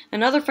trip.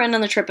 Another friend on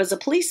the trip was a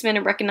policeman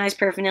and recognized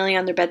paraphernalia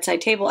on their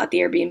bedside table at the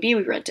Airbnb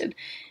we rented.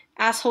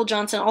 Asshole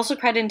Johnson also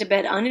cried into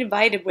bed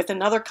uninvited with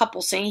another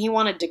couple saying he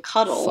wanted to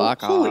cuddle.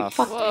 Holy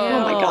fuck.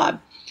 Oh my god.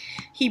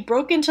 He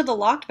broke into the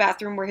locked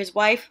bathroom where his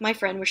wife, my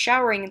friend, was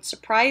showering and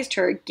surprised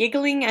her,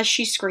 giggling as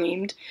she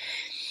screamed.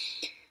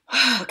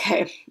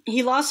 Okay.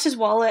 He lost his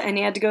wallet and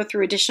he had to go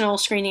through additional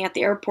screening at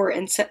the airport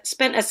and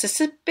spent a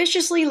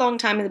suspiciously long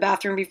time in the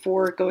bathroom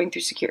before going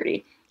through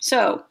security.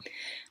 So,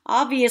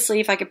 obviously,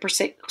 if I could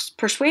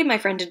persuade my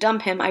friend to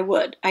dump him, I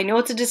would. I know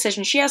it's a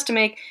decision she has to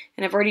make,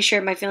 and I've already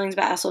shared my feelings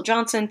about Asshole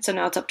Johnson, so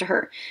now it's up to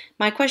her.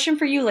 My question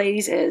for you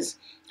ladies is,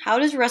 how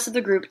does the rest of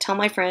the group tell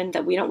my friend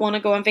that we don't want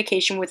to go on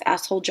vacation with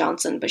Asshole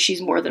Johnson, but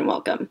she's more than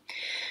welcome?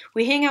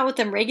 We hang out with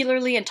them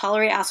regularly and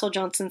tolerate Asshole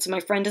Johnson so my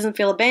friend doesn't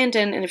feel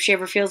abandoned, and if she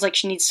ever feels like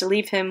she needs to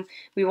leave him,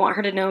 we want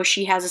her to know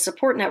she has a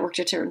support network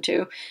to turn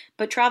to.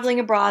 But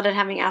traveling abroad and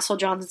having Asshole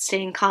Johnson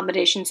stay in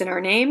accommodations in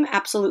our name?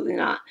 Absolutely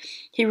not.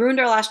 He ruined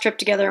our last trip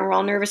together and we're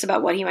all nervous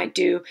about what he might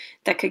do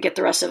that could get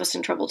the rest of us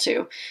in trouble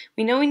too.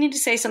 We know we need to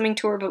say something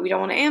to her, but we don't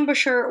want to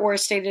ambush her or,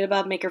 as stated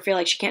above, make her feel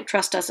like she can't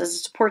trust us as a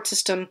support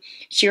system.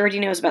 She already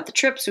knows about the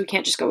trip, so we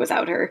can't just go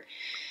without her.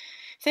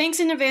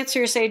 Thanks in advance for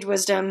your sage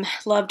wisdom.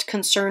 Loved,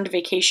 Concerned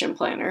Vacation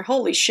Planner.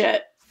 Holy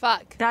shit.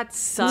 Fuck. That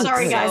sucks.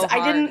 Sorry, guys. So I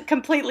hard. didn't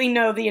completely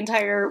know the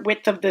entire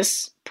width of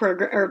this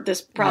program or this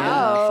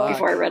problem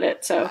before I read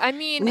it. So I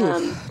mean,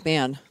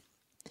 Man.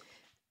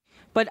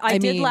 But I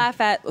did mean- laugh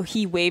at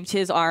he waved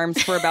his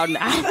arms for about an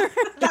hour.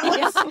 that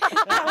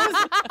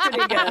was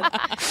pretty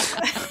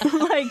good.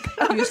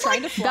 Like He was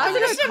trying to fly. I'm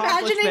just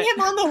imagining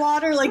him on the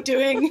water, like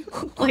doing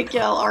like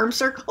arm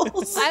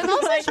circles. I'm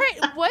also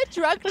trying. What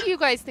drug do you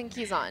guys think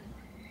he's on?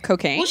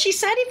 Cocaine? Well, she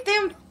said if they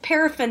have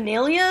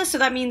paraphernalia, so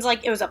that means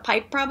like it was a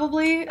pipe,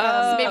 probably.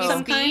 Maybe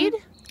some speed? kind.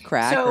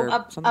 Crack So or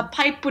a something?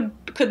 pipe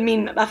could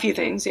mean a few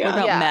things. Yeah. What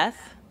about Yeah. meth?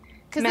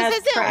 Because Meth,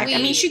 this isn't crack. weed.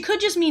 I mean, she could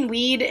just mean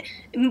weed,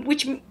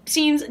 which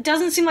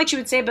doesn't seem like she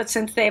would say. But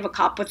since they have a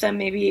cop with them,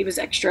 maybe it was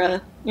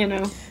extra.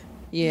 Yeah.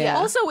 Yeah.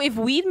 Also, if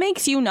weed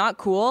makes you not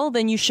cool,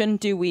 then you shouldn't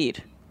do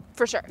weed.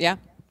 for sure. Yeah,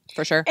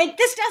 for sure.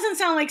 This doesn't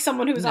sound like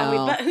someone who's on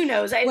No. weed, but who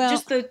knows? Well-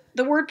 Just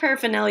the word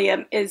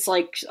paraphernalia is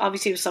like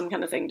obviously some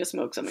kind of thing to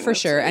smoke something For with,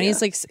 sure. so, And yeah.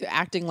 he's like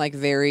acting like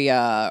very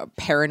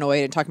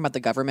paranoid and talking about the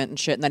government and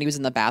shit. And then he was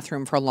in the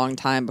bathroom for a long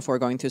time before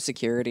going through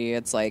security.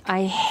 It's like,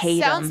 I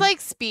hate Sounds him.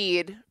 like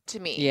speed to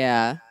me.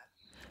 yeah.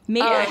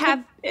 Maybe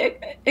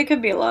it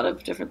could be a lot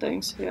of different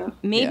things. Yeah.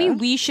 maybe Yeah.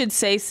 we should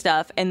say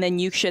stuff, and then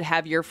you should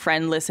have your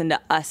friend listen to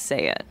us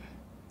say it.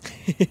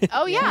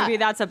 Oh yeah. Maybe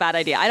that's a bad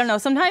idea. I don't know.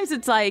 Sometimes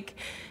it's like,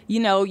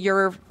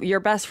 your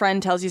best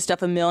friend tells you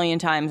stuff a million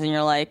times, and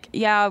you're like,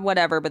 yeah,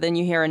 whatever. But then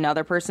you hear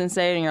another person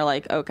say it, and you're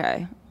like,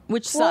 okay,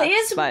 which sucks. Well,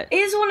 it but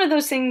is one of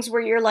those things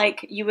where you're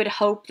like, you would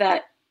hope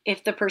that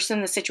if the person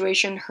in the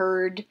situation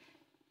heard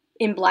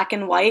in black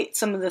and white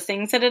some of the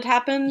things that had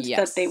happened, Yes.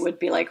 that they would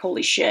be like,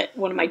 holy shit,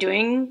 what am I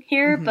doing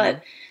here?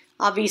 But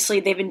obviously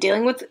they've been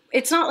dealing with,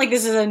 it's not like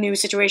this is a new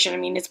situation. I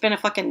mean, it's been a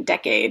fucking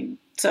decade.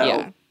 So,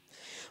 Yeah.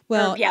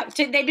 Well,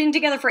 they've been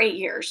together for 8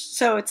 years.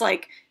 So it's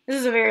like, this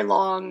is a very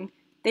long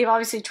they've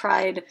obviously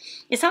tried.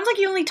 It sounds like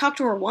you only talked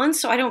to her once,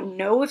 so I don't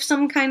know if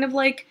some kind of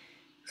like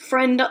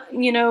friend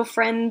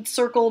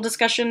circle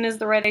discussion is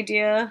the right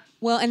idea.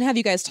 Well, and have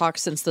you guys talked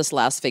since this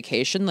last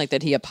vacation? Like,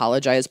 that he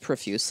apologized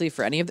profusely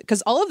for any of it?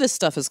 Because all of this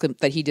stuff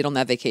that he did on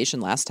that vacation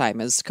last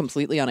time is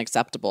completely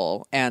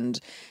unacceptable. And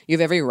you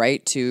have every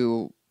right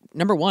to,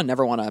 number one,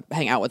 never want to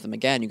hang out with him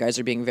again. You guys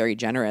are being very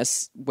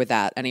generous with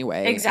that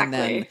anyway.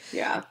 Exactly.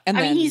 And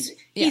I mean,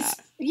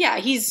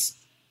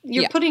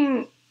 you're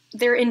putting,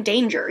 they're in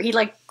danger. He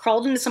like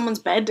crawled into someone's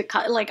bed to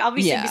cut, like,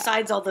 obviously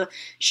besides all the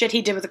shit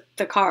he did with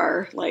the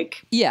car,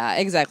 like. Yeah,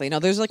 exactly. No,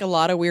 there's like a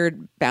lot of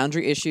weird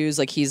boundary issues.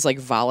 Like, he's like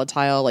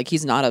volatile. Like,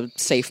 he's not a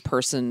safe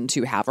person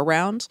to have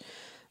around.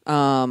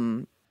 I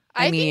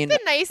mean, think the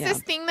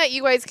nicest thing that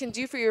you guys can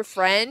do for your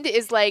friend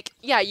is like,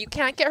 you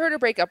can't get her to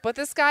break up with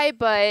this guy,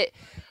 but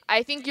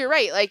I think you're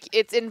right. Like,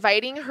 it's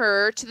inviting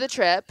her to the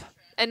trip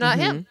and not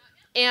him.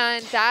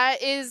 And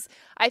that is,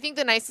 I think,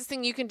 the nicest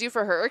thing you can do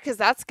for her, because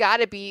that's got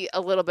to be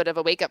a little bit of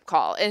a wake-up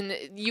call. And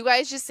you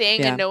guys just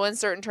saying in no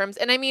uncertain terms.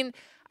 And I mean,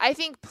 I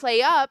think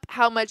play up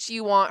how much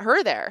you want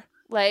her there.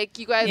 Like,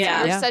 you guys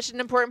are such an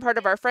important part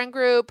of our friend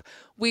group.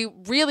 We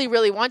really,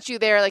 really want you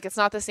there. Like, it's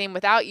not the same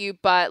without you,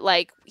 but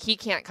like, he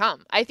can't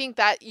come. I think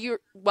that you're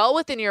well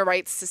within your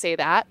rights to say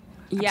that.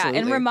 Yeah, absolutely.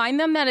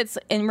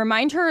 And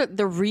remind her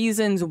the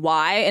reasons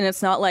why. And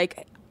it's not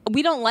like,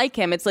 we don't like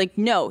him. It's like,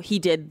 no, he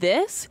did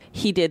this,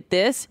 he did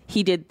this,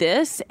 he did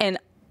this, and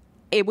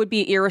it would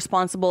be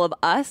irresponsible of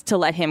us to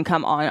let him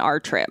come on our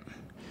trip.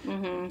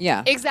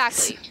 Yeah.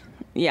 Exactly.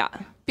 Yeah.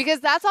 Because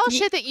that's all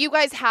shit that you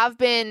guys have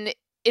been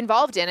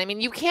involved in. I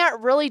mean, you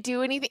can't really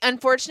do anything.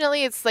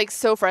 Unfortunately, it's like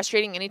so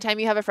frustrating anytime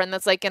you have a friend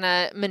that's like in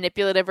a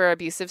manipulative or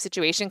abusive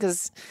situation,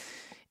 because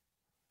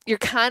you're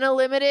kind of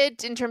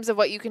limited in terms of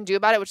what you can do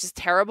about it, which is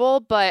terrible.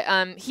 But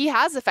he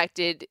has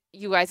affected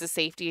you guys'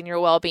 safety and your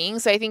well-being.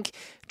 So I think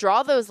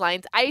draw those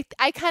lines. I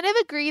kind of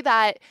agree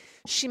that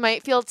she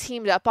might feel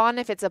teamed up on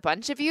if it's a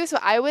bunch of you. So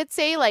I would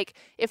say, like,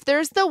 if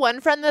there's the one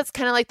friend that's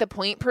kind of like the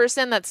point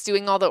person that's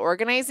doing all the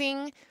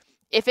organizing,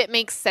 if it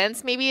makes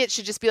sense, maybe it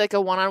should just be like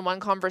a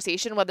one-on-one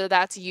conversation, whether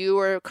that's you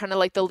or kind of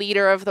like the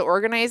leader of the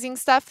organizing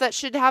stuff that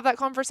should have that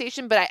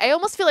conversation. But I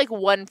almost feel like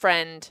one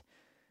friend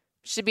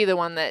should be the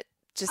one that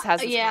just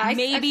has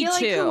maybe I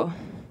two.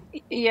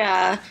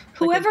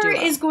 Whoever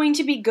is going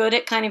to be good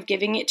at kind of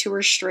giving it to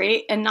her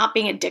straight and not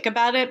being a dick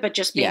about it, but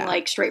just being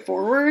like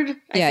straightforward.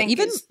 I think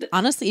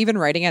honestly, even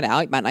writing it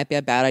out might not be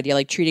a bad idea.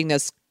 Like, treating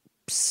this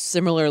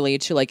similarly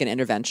to like an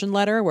intervention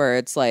letter, where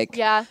it's like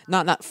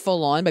not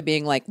full on, but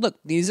being like, look,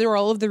 these are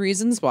all of the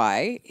reasons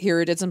why.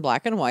 Here it is in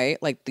black and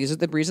white. Like, these are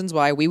the reasons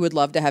why we would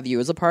love to have you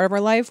as a part of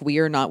our life. We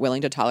are not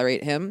willing to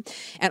tolerate him.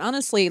 And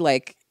honestly,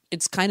 like,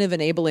 it's kind of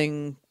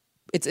enabling.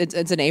 It's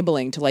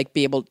enabling to like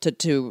be able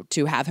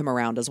to have him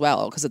around as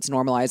well, because it's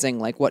normalizing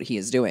like what he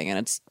is doing, and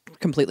it's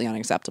completely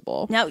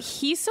unacceptable. Now,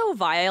 he's so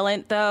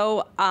violent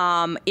though.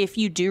 If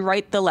you do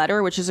write the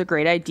letter, which is a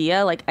great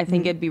idea, like, I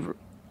think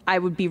I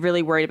would be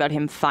really worried about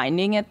him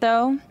finding it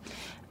though,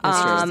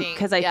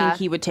 because I think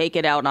he would take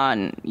it out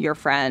on your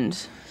friend.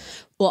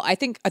 Well, I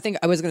think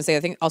I was going to say,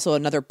 I think also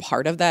another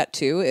part of that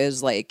too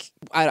is like,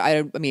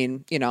 I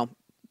mean, you know,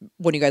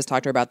 when you guys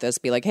talk to her about this,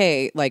 be like,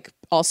 hey, like,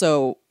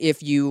 also,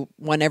 if you,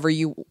 whenever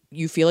you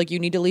feel like you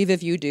need to leave,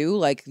 if you do,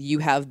 like, you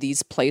have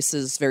these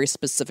places very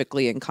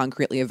specifically and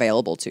concretely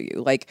available to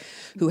you. Like,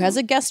 who has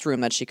a guest room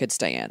that she could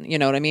stay in? You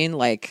know what I mean?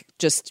 Like,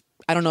 just,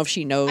 I don't know if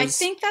she knows. I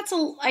think that's I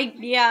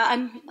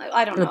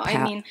don't know.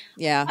 I mean,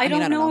 I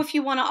don't know if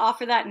you want to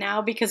offer that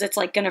now, because it's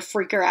like going to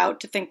freak her out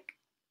to think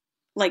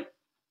like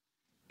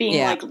being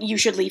like, you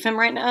should leave him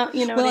right now.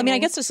 You know well, what I mean? I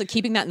guess just like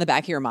keeping that in the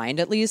back of your mind,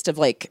 at least, of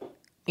like,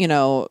 you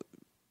know,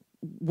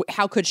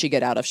 how could she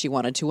get out if she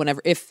wanted to?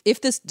 Whenever,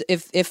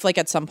 if like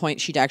at some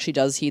point she actually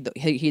does heed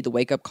the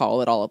wake up call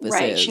that all of this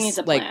is, she needs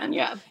a like,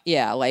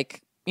 plan.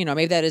 Like, you know,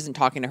 maybe that isn't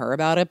talking to her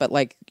about it, but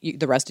like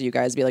the rest of you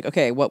guys be like,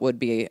 okay, what would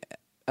be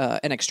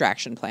an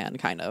extraction plan,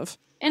 kind of.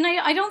 And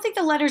I don't think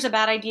the letter's a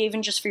bad idea,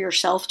 even just for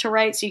yourself to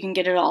write, so you can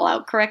get it all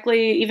out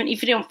correctly, even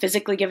if you don't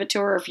physically give it to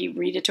her, or if you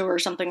read it to her or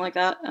something like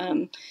that.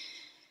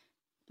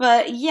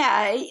 But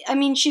yeah, I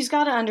mean, she's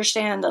got to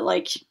understand that,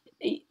 like,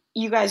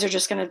 you guys are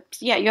just going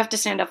to, you have to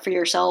stand up for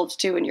yourselves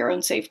too, and your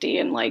own safety.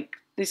 And like,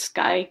 this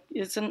guy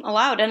isn't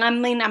allowed. And I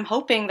mean, I'm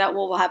hoping that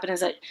what will happen is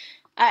that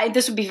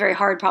this would be very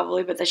hard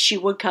probably, but that she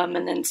would come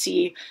and then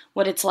see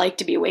what it's like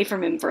to be away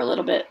from him for a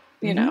little bit,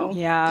 you know?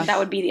 Yeah. That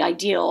would be the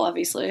ideal,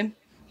 obviously.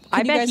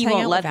 I bet he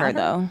won't let her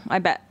though. I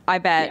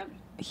bet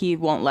he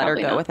won't let her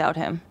go without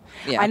him.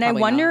 Yeah, and I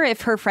wonder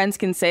if her friends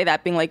can say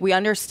that, being like, we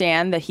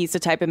understand that he's the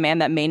type of man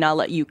that may not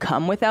let you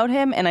come without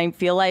him. And I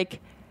feel like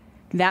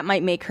that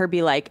might make her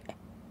be like,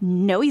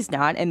 no, he's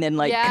not. And then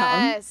like, come.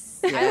 I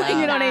like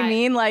you know what I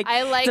mean? Like,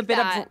 I like it's a bit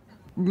of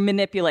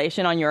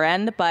manipulation on your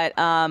end, but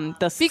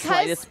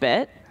slightest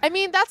bit. I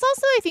mean, that's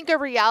also, I think, a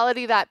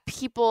reality that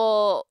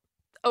people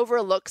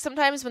overlook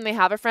sometimes when they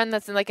have a friend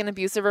that's in like an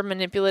abusive or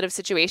manipulative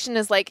situation,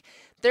 is like,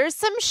 there's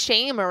some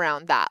shame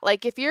around that.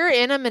 Like, if you're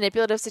in a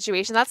manipulative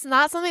situation, that's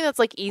not something that's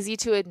like easy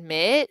to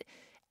admit.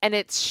 and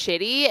it's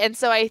shitty. And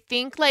so I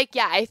think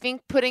I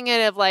think putting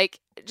it of like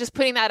just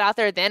putting that out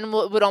there then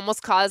would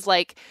almost cause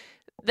like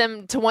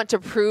them to want to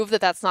prove that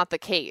that's not the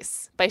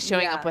case by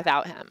showing up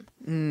without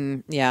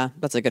him. Yeah,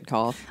 that's a good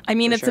call. I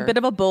mean, it's sure. a bit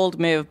of a bold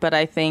move, but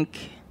I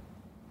think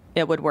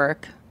it would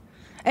work.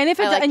 And if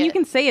you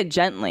can say it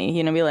gently,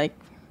 be like,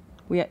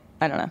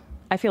 I don't know.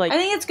 I feel like I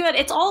think it's good.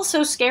 It's all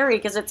so scary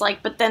because it's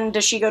like, but then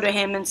does she go to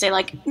him and say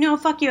like, no,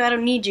 fuck you, I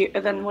don't need you?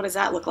 And then what does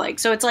that look like?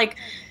 So it's like,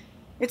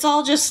 it's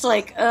all just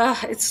like,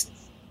 it's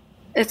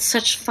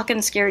such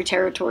fucking scary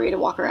territory to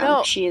walk around.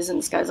 No. She is in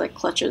this guy's like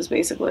clutches,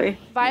 basically.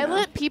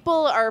 Violent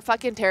people are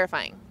fucking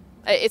terrifying.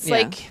 It's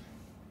like,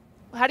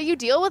 how do you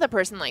deal with a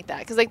person like that?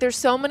 Because like, there's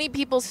so many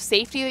people's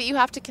safety that you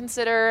have to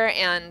consider,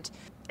 and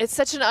it's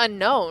such an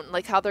unknown,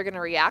 like how they're going to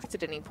react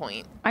at any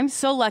point. I'm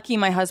so lucky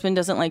my husband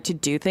doesn't like to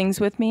do things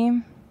with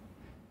me.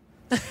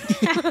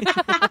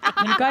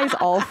 You guys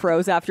all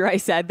froze after I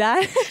said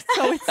that,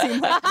 so it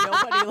seemed like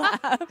nobody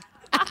laughed.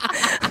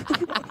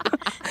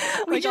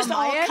 We just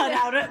all cut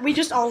out. We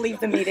just all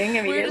leave the meeting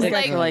immediately.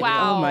 We're just Like,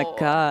 wow. oh my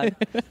God.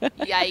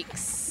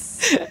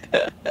 Yikes.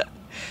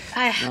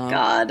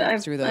 God,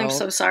 I'm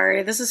so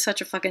sorry. This is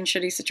such a fucking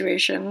shitty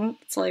situation.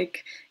 It's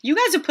like, you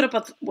guys have put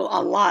up with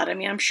a lot. I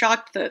mean, I'm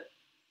shocked that.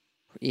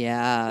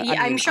 Yeah.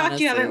 I'm shocked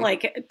honestly, you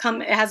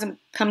haven't it hasn't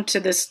come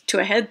to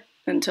a head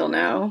until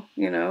now,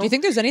 Do you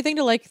think there's anything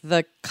to like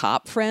the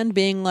cop friend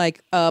being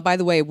like, by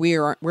the way,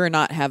 you're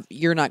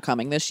not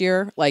coming this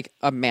year, like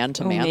a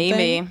man-to-man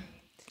thing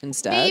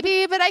instead?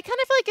 Maybe, but I kind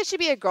of feel like it should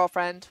be a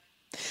girlfriend.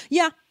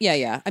 Yeah.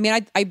 I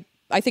mean,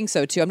 I think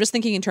so too. I'm just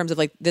thinking in terms of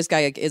like, this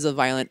guy is a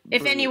violent.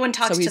 If anyone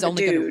talks to the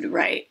dude,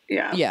 right?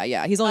 Yeah.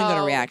 Yeah. He's only going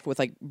to react with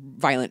like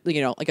violent,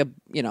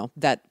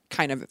 that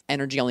kind of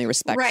energy only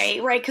respects.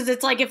 Right. Because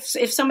it's like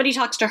if somebody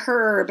talks to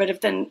her, but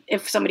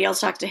if somebody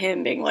else talks to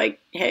him, being like,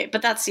 hey,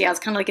 but it's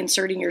kind of like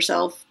inserting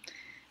yourself.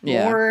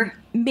 Yeah. More.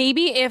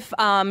 Maybe if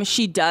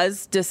she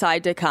does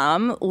decide to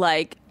come,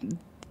 like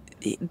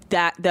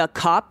that the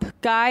cop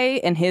guy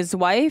and his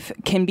wife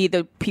can be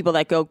the people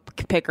that go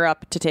pick her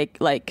up to take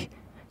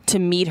to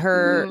meet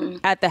her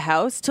at the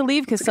house to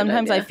leave, because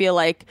sometimes I feel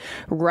like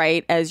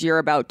right as you're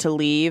about to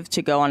leave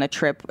to go on a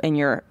trip and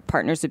your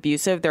partner's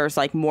abusive, there's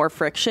like more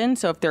friction.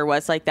 So if there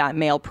was like that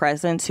male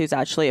presence who's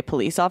actually a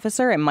police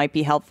officer, it might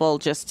be helpful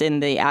just in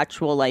the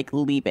actual like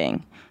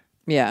leaving.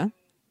 Yeah,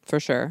 for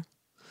sure.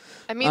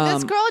 I mean,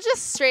 this girl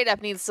just straight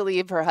up needs to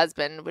leave her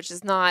husband, which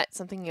is not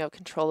something you have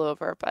control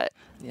over, but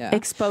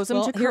expose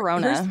him to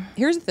Corona.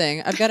 Here's the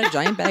thing. I've got a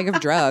giant bag of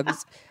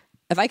drugs.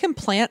 If I can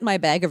plant my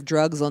bag of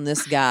drugs on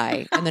this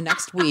guy in the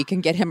next week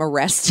and get him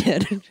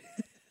arrested,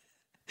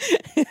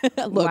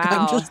 look,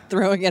 I'm just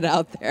throwing it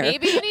out there.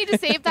 Maybe you need to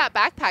save that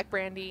backpack,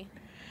 Brandy.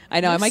 I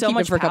know. I might keep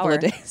it for a couple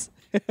of days.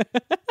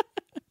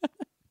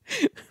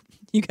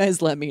 You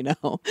guys let me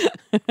know.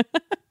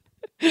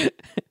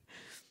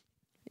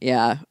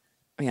 Yeah.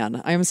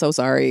 Man, I am so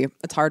sorry.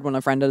 It's hard when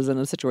a friend is in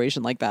a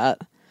situation like that,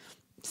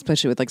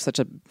 especially with like such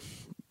a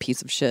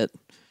piece of shit.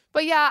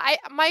 But yeah,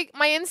 my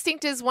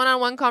instinct is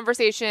one-on-one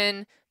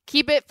conversation.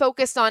 Keep it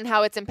focused on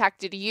how it's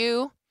impacted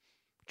you.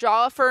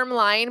 Draw a firm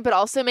line, but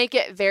also make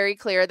it very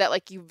clear that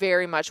like you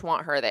very much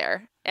want her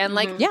there. And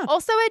like,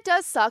 also it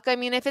does suck. I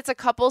mean, if it's a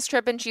couple's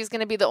trip and she's going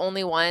to be the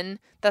only one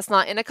that's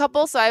not in a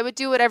couple, so I would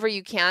do whatever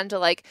you can to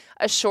like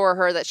assure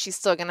her that she's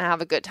still going to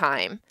have a good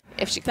time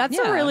if she comes.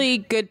 That's a really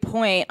good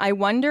point. I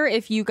wonder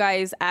if you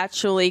guys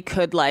actually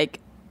could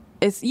like,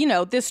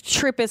 this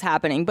trip is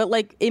happening, but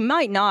like it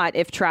might not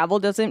if travel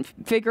doesn't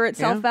figure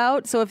itself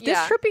out. So if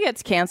this trip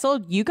gets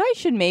canceled, you guys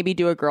should maybe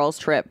do a girls'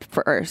 trip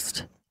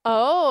first.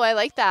 Oh, I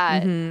like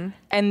that. Mm-hmm.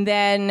 And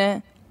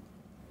then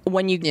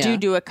when you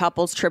do a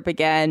couples trip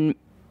again,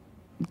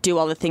 do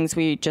all the things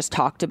we just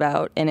talked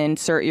about and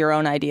insert your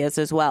own ideas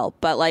as well.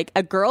 But like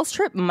a girls'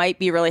 trip might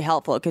be really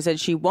helpful because then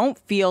she won't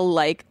feel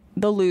like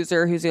the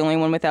loser who's the only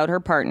one without her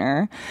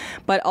partner,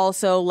 but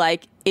also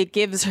like it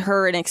gives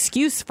her an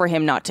excuse for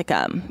him not to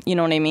come. You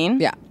know what I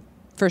mean? Yeah,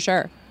 for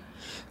sure.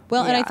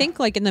 Well, and I think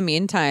like in the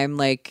meantime,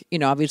 like,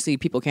 obviously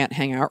people can't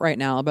hang out right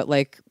now, but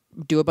like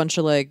do a bunch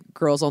of like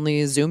girls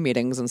only Zoom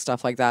meetings and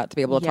stuff like that to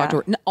be able to talk to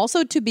her. And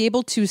also to be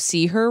able to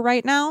see her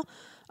right now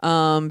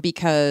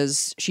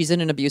because she's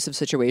in an abusive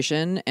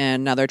situation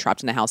and now they're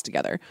trapped in the house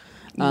together.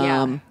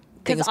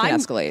 Things can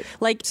escalate.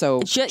 Like, so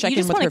you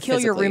just want to kill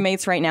your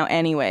roommates right now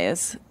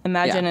anyways.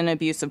 Imagine an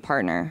abusive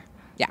partner.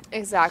 Yeah.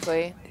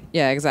 Exactly.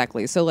 Yeah,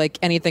 exactly. So like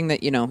anything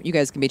that, you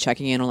guys can be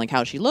checking in on like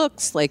how she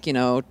looks, like,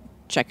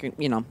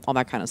 checking, all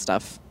that kind of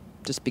stuff.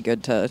 Just be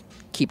good to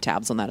keep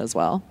tabs on that as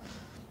well.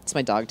 It's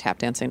my dog tap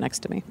dancing next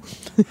to me.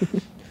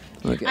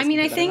 I mean,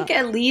 I think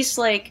at least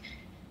like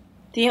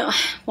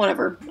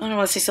whatever. I don't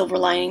want to say silver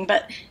lining,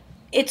 but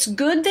it's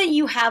good that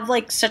you have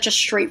like such a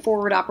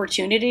straightforward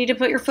opportunity to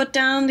put your foot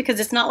down because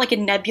it's not like a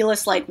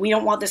nebulous, like we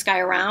don't want this guy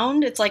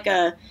around. It's like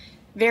a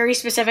very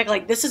specific,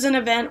 like this is an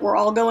event we're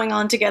all going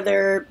on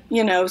together,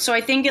 So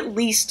I think at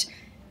least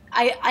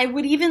I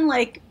would even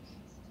like,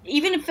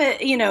 even if it,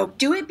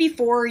 do it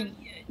before,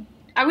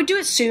 I would do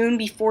it soon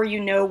before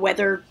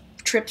whether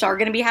trips are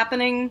going to be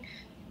happening.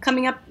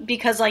 coming up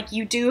because like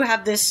you do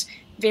have this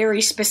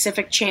very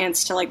specific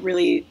chance to like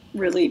really,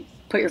 really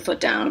put your foot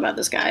down about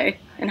this guy,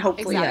 and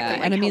hopefully Exactly. that can,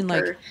 like, And I mean,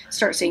 help like- her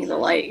start seeing the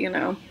light, you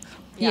know.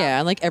 Yeah,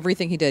 and like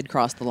everything he did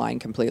crossed the line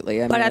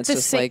completely. I mean, at it's the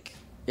just sa- like,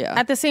 yeah.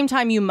 At the same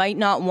time, you might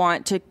not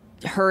want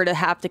her to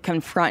have to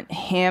confront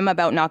him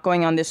about not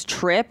going on this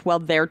trip while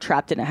they're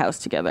trapped in a house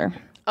together.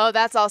 Oh,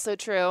 that's also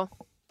true.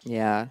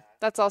 Yeah.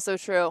 That's also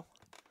true.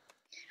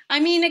 I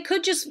mean, it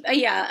could just,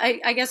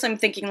 I guess I'm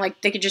thinking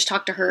like they could just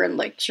talk to her and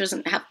like she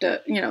doesn't have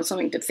to, you know,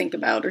 something to think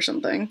about or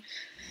something.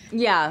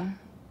 Yeah.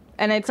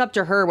 And it's up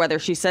to her whether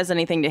she says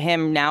anything to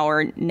him now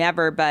or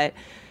never, but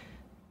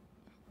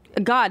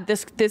God,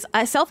 this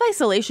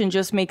self-isolation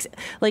just makes,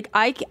 like,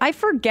 I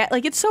forget,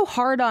 like, it's so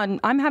hard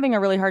I'm having a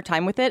really hard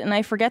time with it, and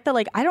I forget that,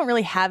 like, I don't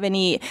really have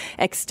any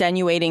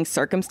extenuating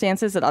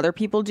circumstances that other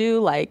people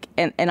do, like,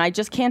 and I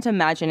just can't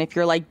imagine if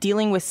you're, like,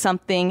 dealing with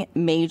something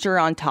major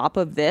on top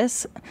of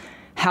this,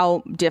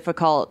 how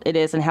difficult it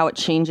is and how it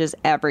changes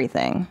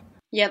everything.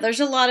 Yeah, there's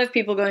a lot of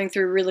people going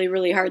through really,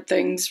 really hard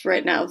things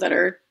right now that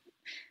are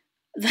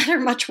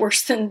much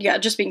worse than,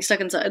 just being stuck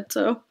inside,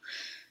 so.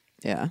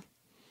 Yeah.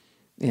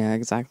 Yeah,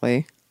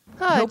 exactly.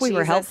 Oh, I hope we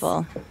were Jesus.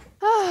 helpful.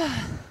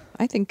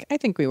 I think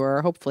we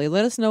were. Hopefully,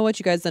 let us know what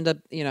you guys end up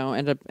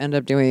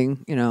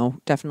doing. You know,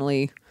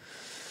 definitely.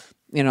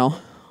 You know,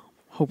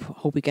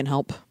 hope we can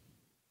help.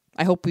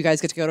 I hope you guys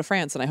get to go to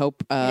France, and I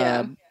hope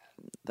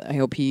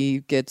he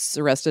gets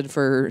arrested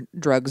for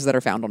drugs that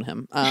are found on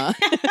him.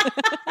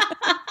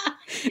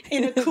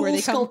 In a cool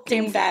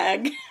sculpting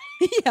bag.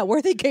 Yeah,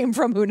 where they came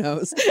from, who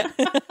knows?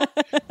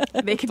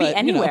 They could be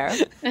anywhere.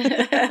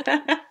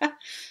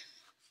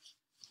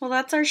 Well,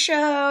 that's our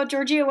show.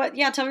 Georgea,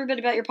 tell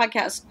everybody about your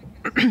podcast.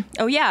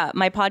 Oh, yeah.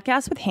 My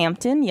podcast with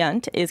Hampton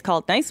Yunt is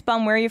called Nice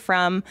Bum, Where Are You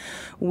From?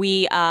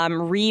 We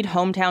read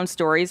hometown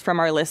stories from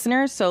our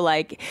listeners. So,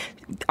 like,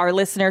 our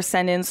listeners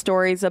send in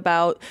stories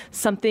about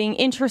something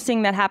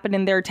interesting that happened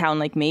in their town.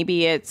 Like,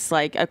 maybe it's,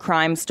 like, a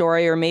crime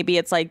story, or maybe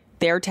it's, like,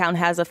 their town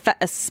has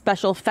a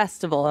special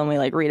festival, and we,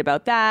 like, read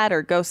about that,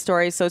 or ghost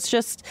stories. So it's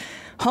just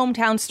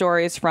hometown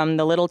stories from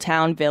the little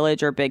town,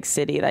 village, or big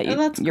city that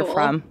you're cool.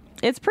 from.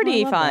 It's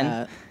pretty fun.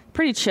 that.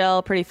 Pretty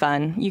chill, pretty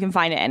fun. You can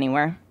find it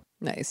anywhere.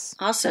 Nice.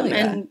 Awesome. Hell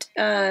yeah.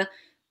 And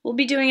we'll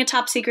be doing a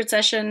top secret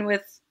session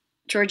with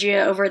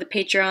Georgea over the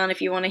Patreon.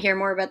 If you want to hear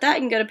more about that,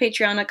 you can go to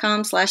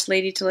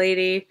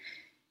patreon.com/lady2lady.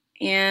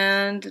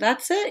 And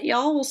that's it,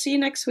 y'all. We'll see you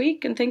next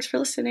week. And thanks for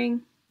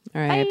listening.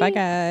 All right. Bye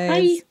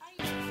guys. Bye.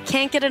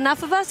 Can't get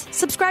enough of us?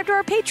 Subscribe to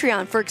our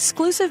Patreon for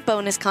exclusive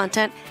bonus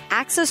content,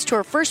 access to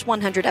our first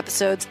 100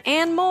 episodes,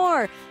 and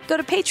more. Go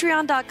to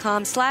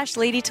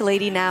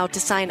patreon.com/lady2lady now to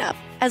sign up.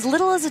 As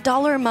little as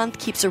 $1 a month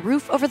keeps a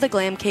roof over the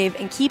glam cave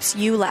and keeps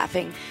you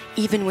laughing,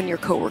 even when your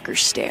coworkers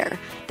stare.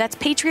 That's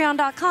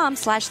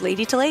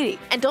patreon.com/lady2lady.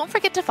 And don't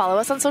forget to follow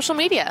us on social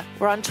media.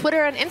 We're on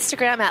Twitter and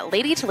Instagram at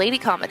Lady to Lady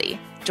Comedy.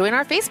 Join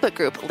our Facebook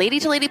group, Lady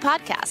to Lady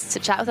Podcasts, to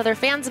chat with other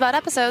fans about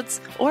episodes,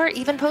 or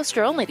even post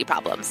your own lady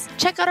problems.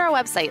 Check out our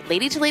website,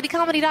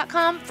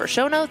 ladytoladycomedy.com, for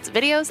show notes,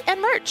 videos,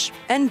 and merch.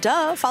 And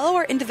follow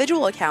our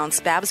individual accounts,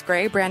 Babs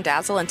Gray,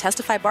 Brandazzle, and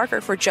Testify Barker,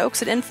 for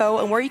jokes and info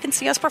and where you can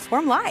see us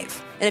perform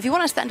live. And if you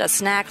want to send us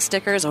snacks,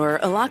 stickers, or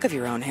a lock of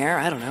your own hair,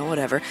 I don't know,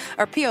 whatever,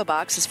 our P.O.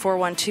 Box is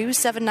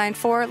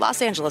 412-794,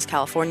 Los Angeles,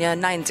 California,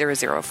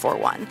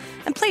 90041.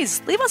 And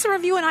please, leave us a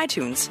review on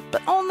iTunes,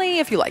 but only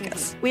if you like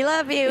us. We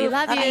love you. We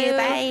love you.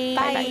 Bye.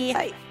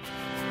 Bye.